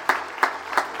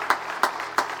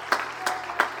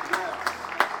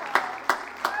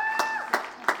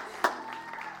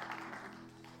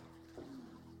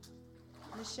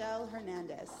 Michelle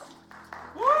Hernandez.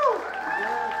 Woo!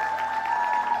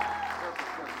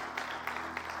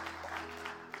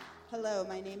 Hello,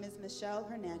 my name is Michelle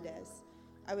Hernandez.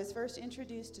 I was first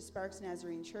introduced to Sparks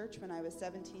Nazarene Church when I was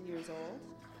 17 years old.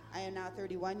 I am now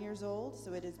 31 years old,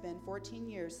 so it has been 14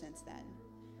 years since then.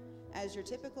 As your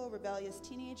typical rebellious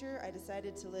teenager, I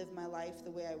decided to live my life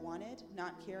the way I wanted,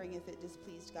 not caring if it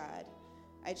displeased God.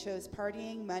 I chose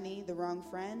partying, money, the wrong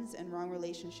friends, and wrong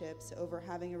relationships over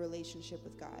having a relationship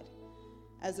with God.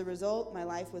 As a result, my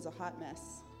life was a hot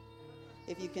mess,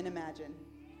 if you can imagine.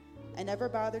 I never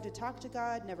bothered to talk to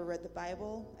God, never read the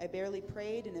Bible. I barely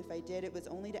prayed, and if I did, it was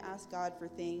only to ask God for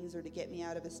things or to get me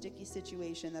out of a sticky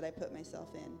situation that I put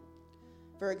myself in.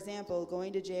 For example,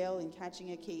 going to jail and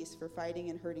catching a case for fighting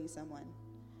and hurting someone.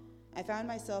 I found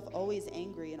myself always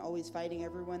angry and always fighting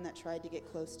everyone that tried to get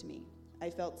close to me. I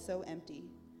felt so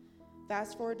empty.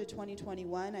 Fast forward to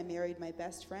 2021, I married my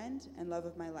best friend and love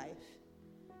of my life.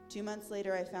 2 months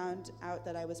later, I found out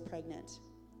that I was pregnant.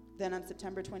 Then on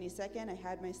September 22nd, I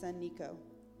had my son, Nico.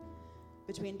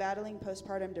 Between battling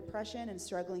postpartum depression and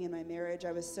struggling in my marriage,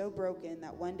 I was so broken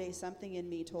that one day something in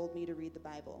me told me to read the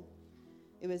Bible.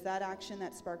 It was that action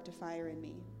that sparked a fire in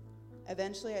me.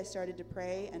 Eventually, I started to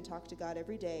pray and talk to God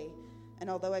every day, and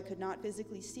although I could not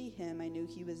physically see him, I knew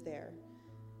he was there.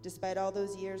 Despite all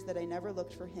those years that I never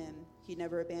looked for him, he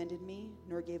never abandoned me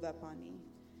nor gave up on me.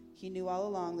 He knew all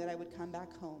along that I would come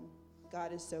back home.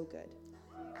 God is so good.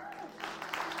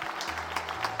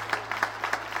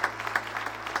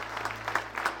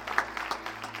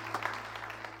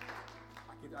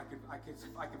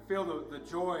 I can feel the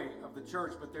joy of the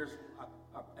church, but there's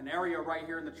an area right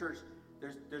here in the church.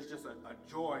 There's just a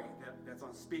joy that's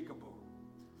unspeakable,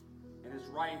 and it's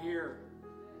right here.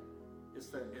 It's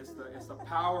the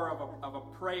power of a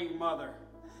praying mother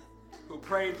who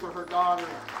prayed for her daughter,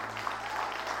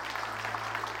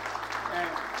 and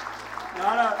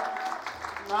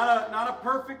not a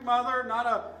perfect mother,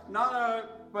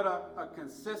 but a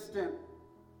consistent,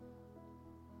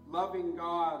 loving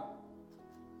God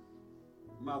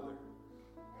mother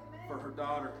for her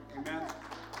daughter. Amen.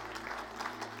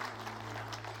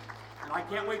 And I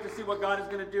can't wait to see what God is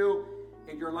going to do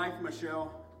in your life,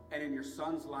 Michelle, and in your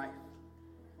son's life,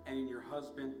 and in your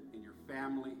husband, in your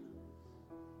family.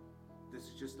 This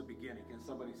is just the beginning. Can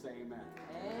somebody say amen?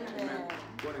 Amen.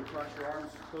 Go ahead and cross your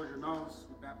arms, close your nose.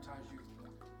 We baptize you.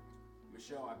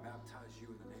 Michelle, I baptize you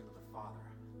in the name of the Father,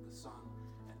 the Son,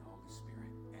 and the Holy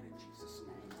Spirit, and in Jesus'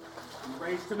 name. And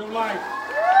raised to new life.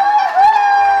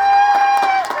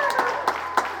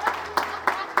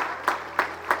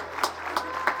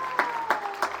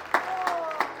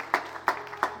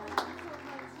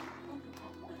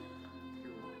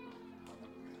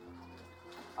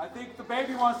 I think the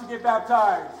baby wants to get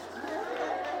baptized.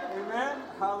 Amen.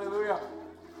 Hallelujah.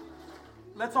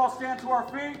 Let's all stand to our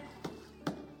feet.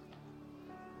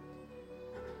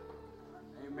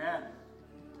 Amen.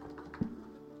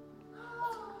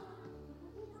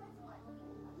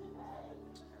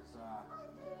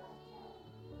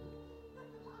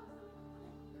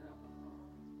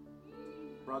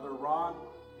 Brother Ron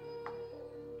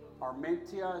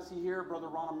Armentia, is he here? Brother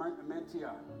Ron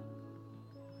Armentia.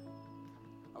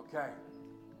 Okay.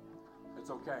 It's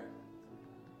okay.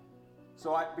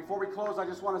 So before we close, I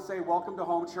just want to say welcome to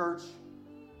Home Church.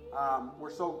 We're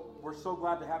so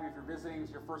glad to have you if you're visiting.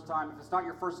 It's your first time. If it's not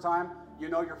your first time, you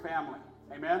know your family.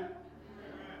 Amen?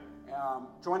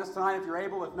 Join us tonight if you're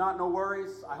able. If not, no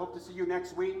worries. I hope to see you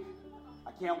next week.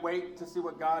 I can't wait to see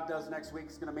what God does next week.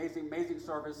 It's going to be an amazing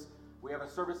service. We have a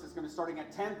service that's going to be starting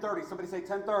at 10:30. Somebody say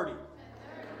 10:30.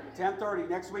 10:30.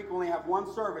 Next week we only have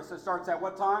one service. It starts at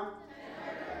what time?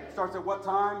 10:30. Starts at what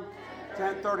time?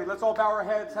 10:30. Let's all bow our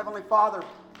heads. Heavenly Father,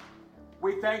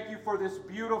 we thank you for this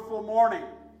beautiful morning.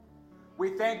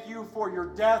 We thank you for your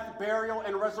death, burial,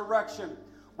 and resurrection.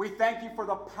 We thank you for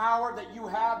the power that you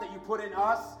have, that you put in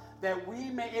us, that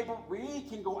we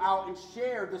can go out and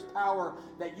share this power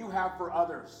that you have for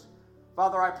others.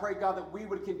 Father, I pray, God, that we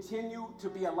would continue to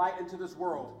be a light into this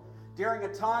world. During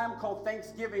a time called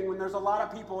Thanksgiving, when there's a lot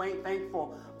of people ain't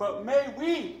thankful, but may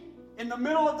we, in the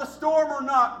middle of the storm or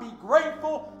not, be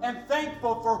grateful and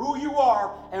thankful for who you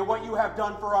are and what you have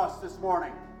done for us this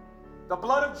morning. The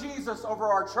blood of Jesus over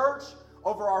our church,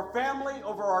 over our family,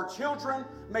 over our children,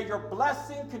 may your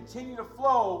blessing continue to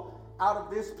flow out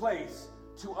of this place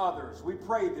to others. We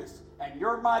pray this in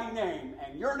your mighty name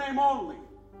and your name only,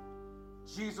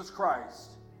 Jesus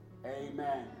Christ.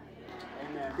 Amen.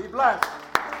 Amen. Be blessed.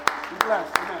 Be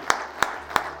blessed. Amen.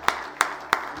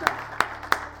 Amen.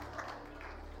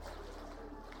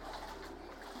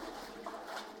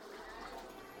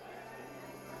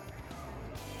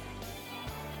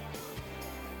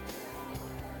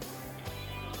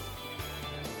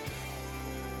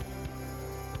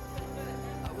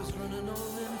 I was running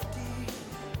on empty.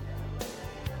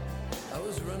 I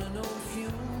was running on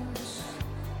fumes.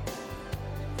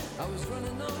 I was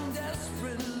running on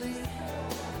desperately.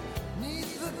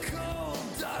 Neath the cold,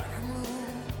 dark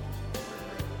moon.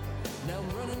 Now I'm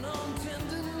running on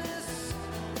tenderness.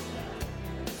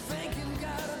 Thanking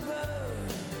God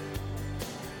above.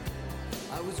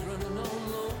 I was running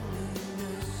on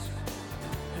loneliness.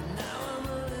 And now I'm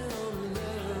running on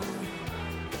love.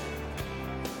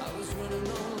 I was running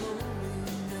on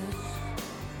loneliness.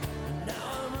 And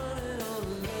now I'm running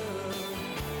on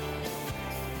love.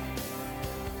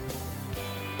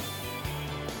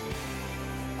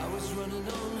 I was running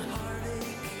on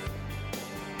heartache.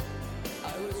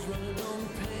 I was running on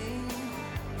pain.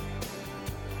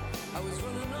 I was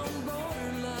running on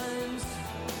borderlines.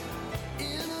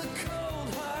 In a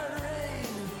cold, hard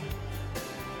rain.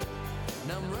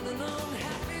 Now I'm running on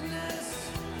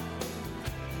happiness.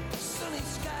 Sunny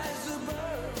skies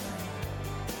above.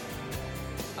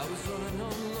 I was running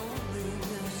on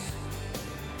loneliness.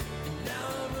 And now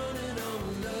I'm running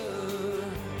on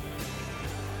love.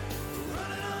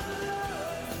 Running on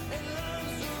love, and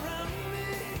love's around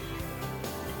me.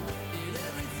 In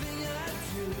everything I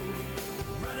do.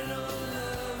 Running on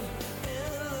love,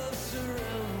 and love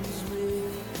surrounds me.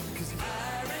 'Cause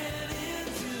I ran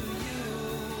into you.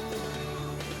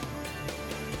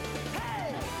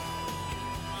 Hey!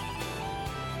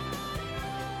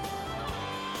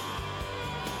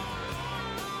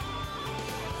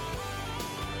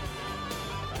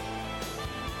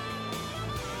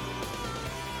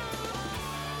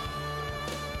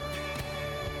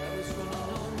 I was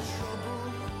running on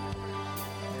trouble.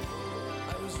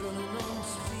 I was running on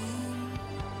steam.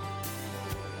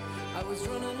 I was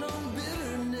running on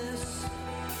bitterness,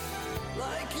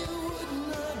 like you would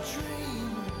not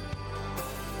dream.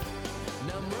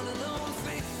 Now I'm running on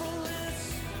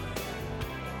faithfulness,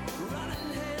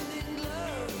 running hand in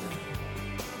glove.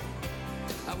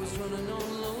 I was running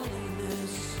on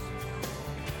loneliness.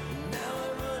 Now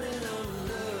I'm running on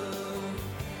love.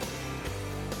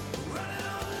 Running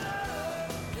on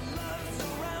love, and love's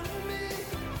around me.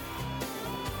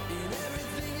 In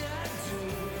everything I do.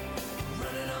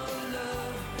 Running on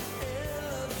love, and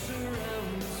love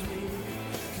surrounds me.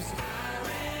 'Cause I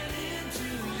ran into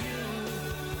you.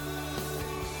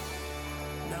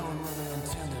 Now I'm running on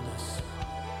tenderness.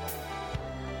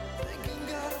 Thanking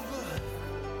God above.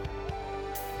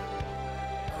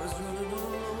 I was running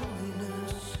on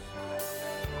loneliness.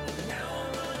 And now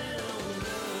I'm running on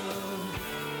love.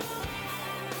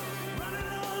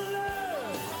 Running on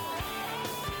love.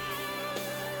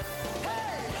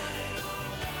 Hey!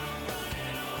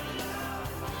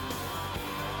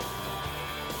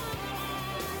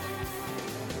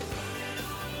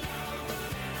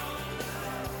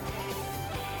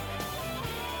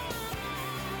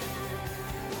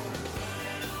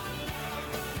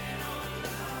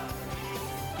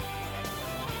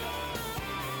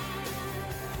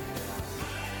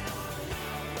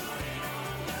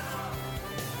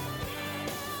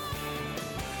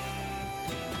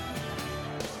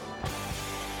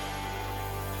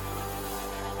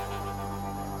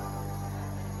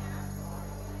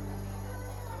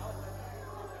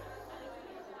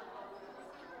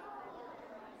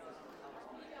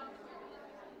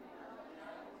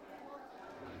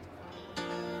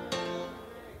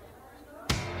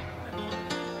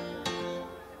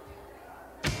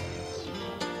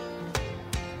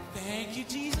 Thank you,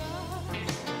 Jesus,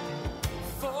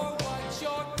 for what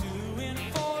you're doing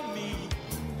for me.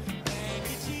 Thank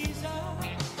you, Jesus.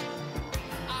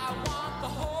 I want the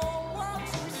whole world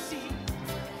to see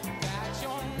that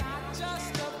you're not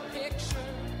just a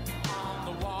picture on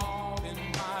the wall in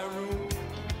my room,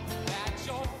 that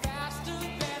you're faster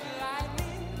than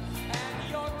lightning and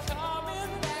you're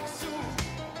coming back soon.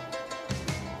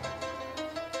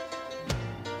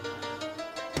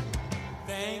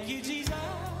 Thank you, Jesus,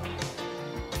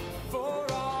 for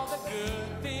all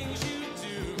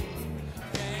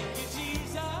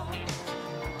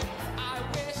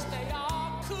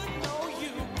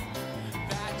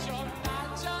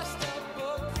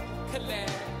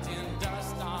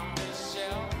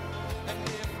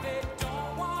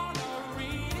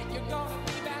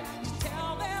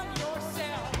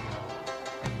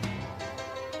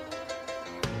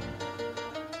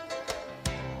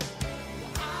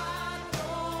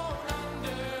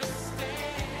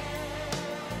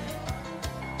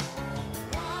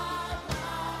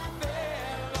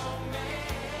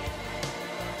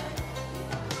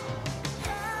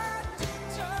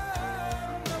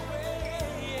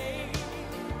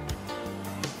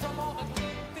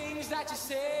that you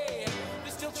say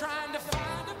they're still trying to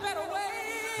find a better way.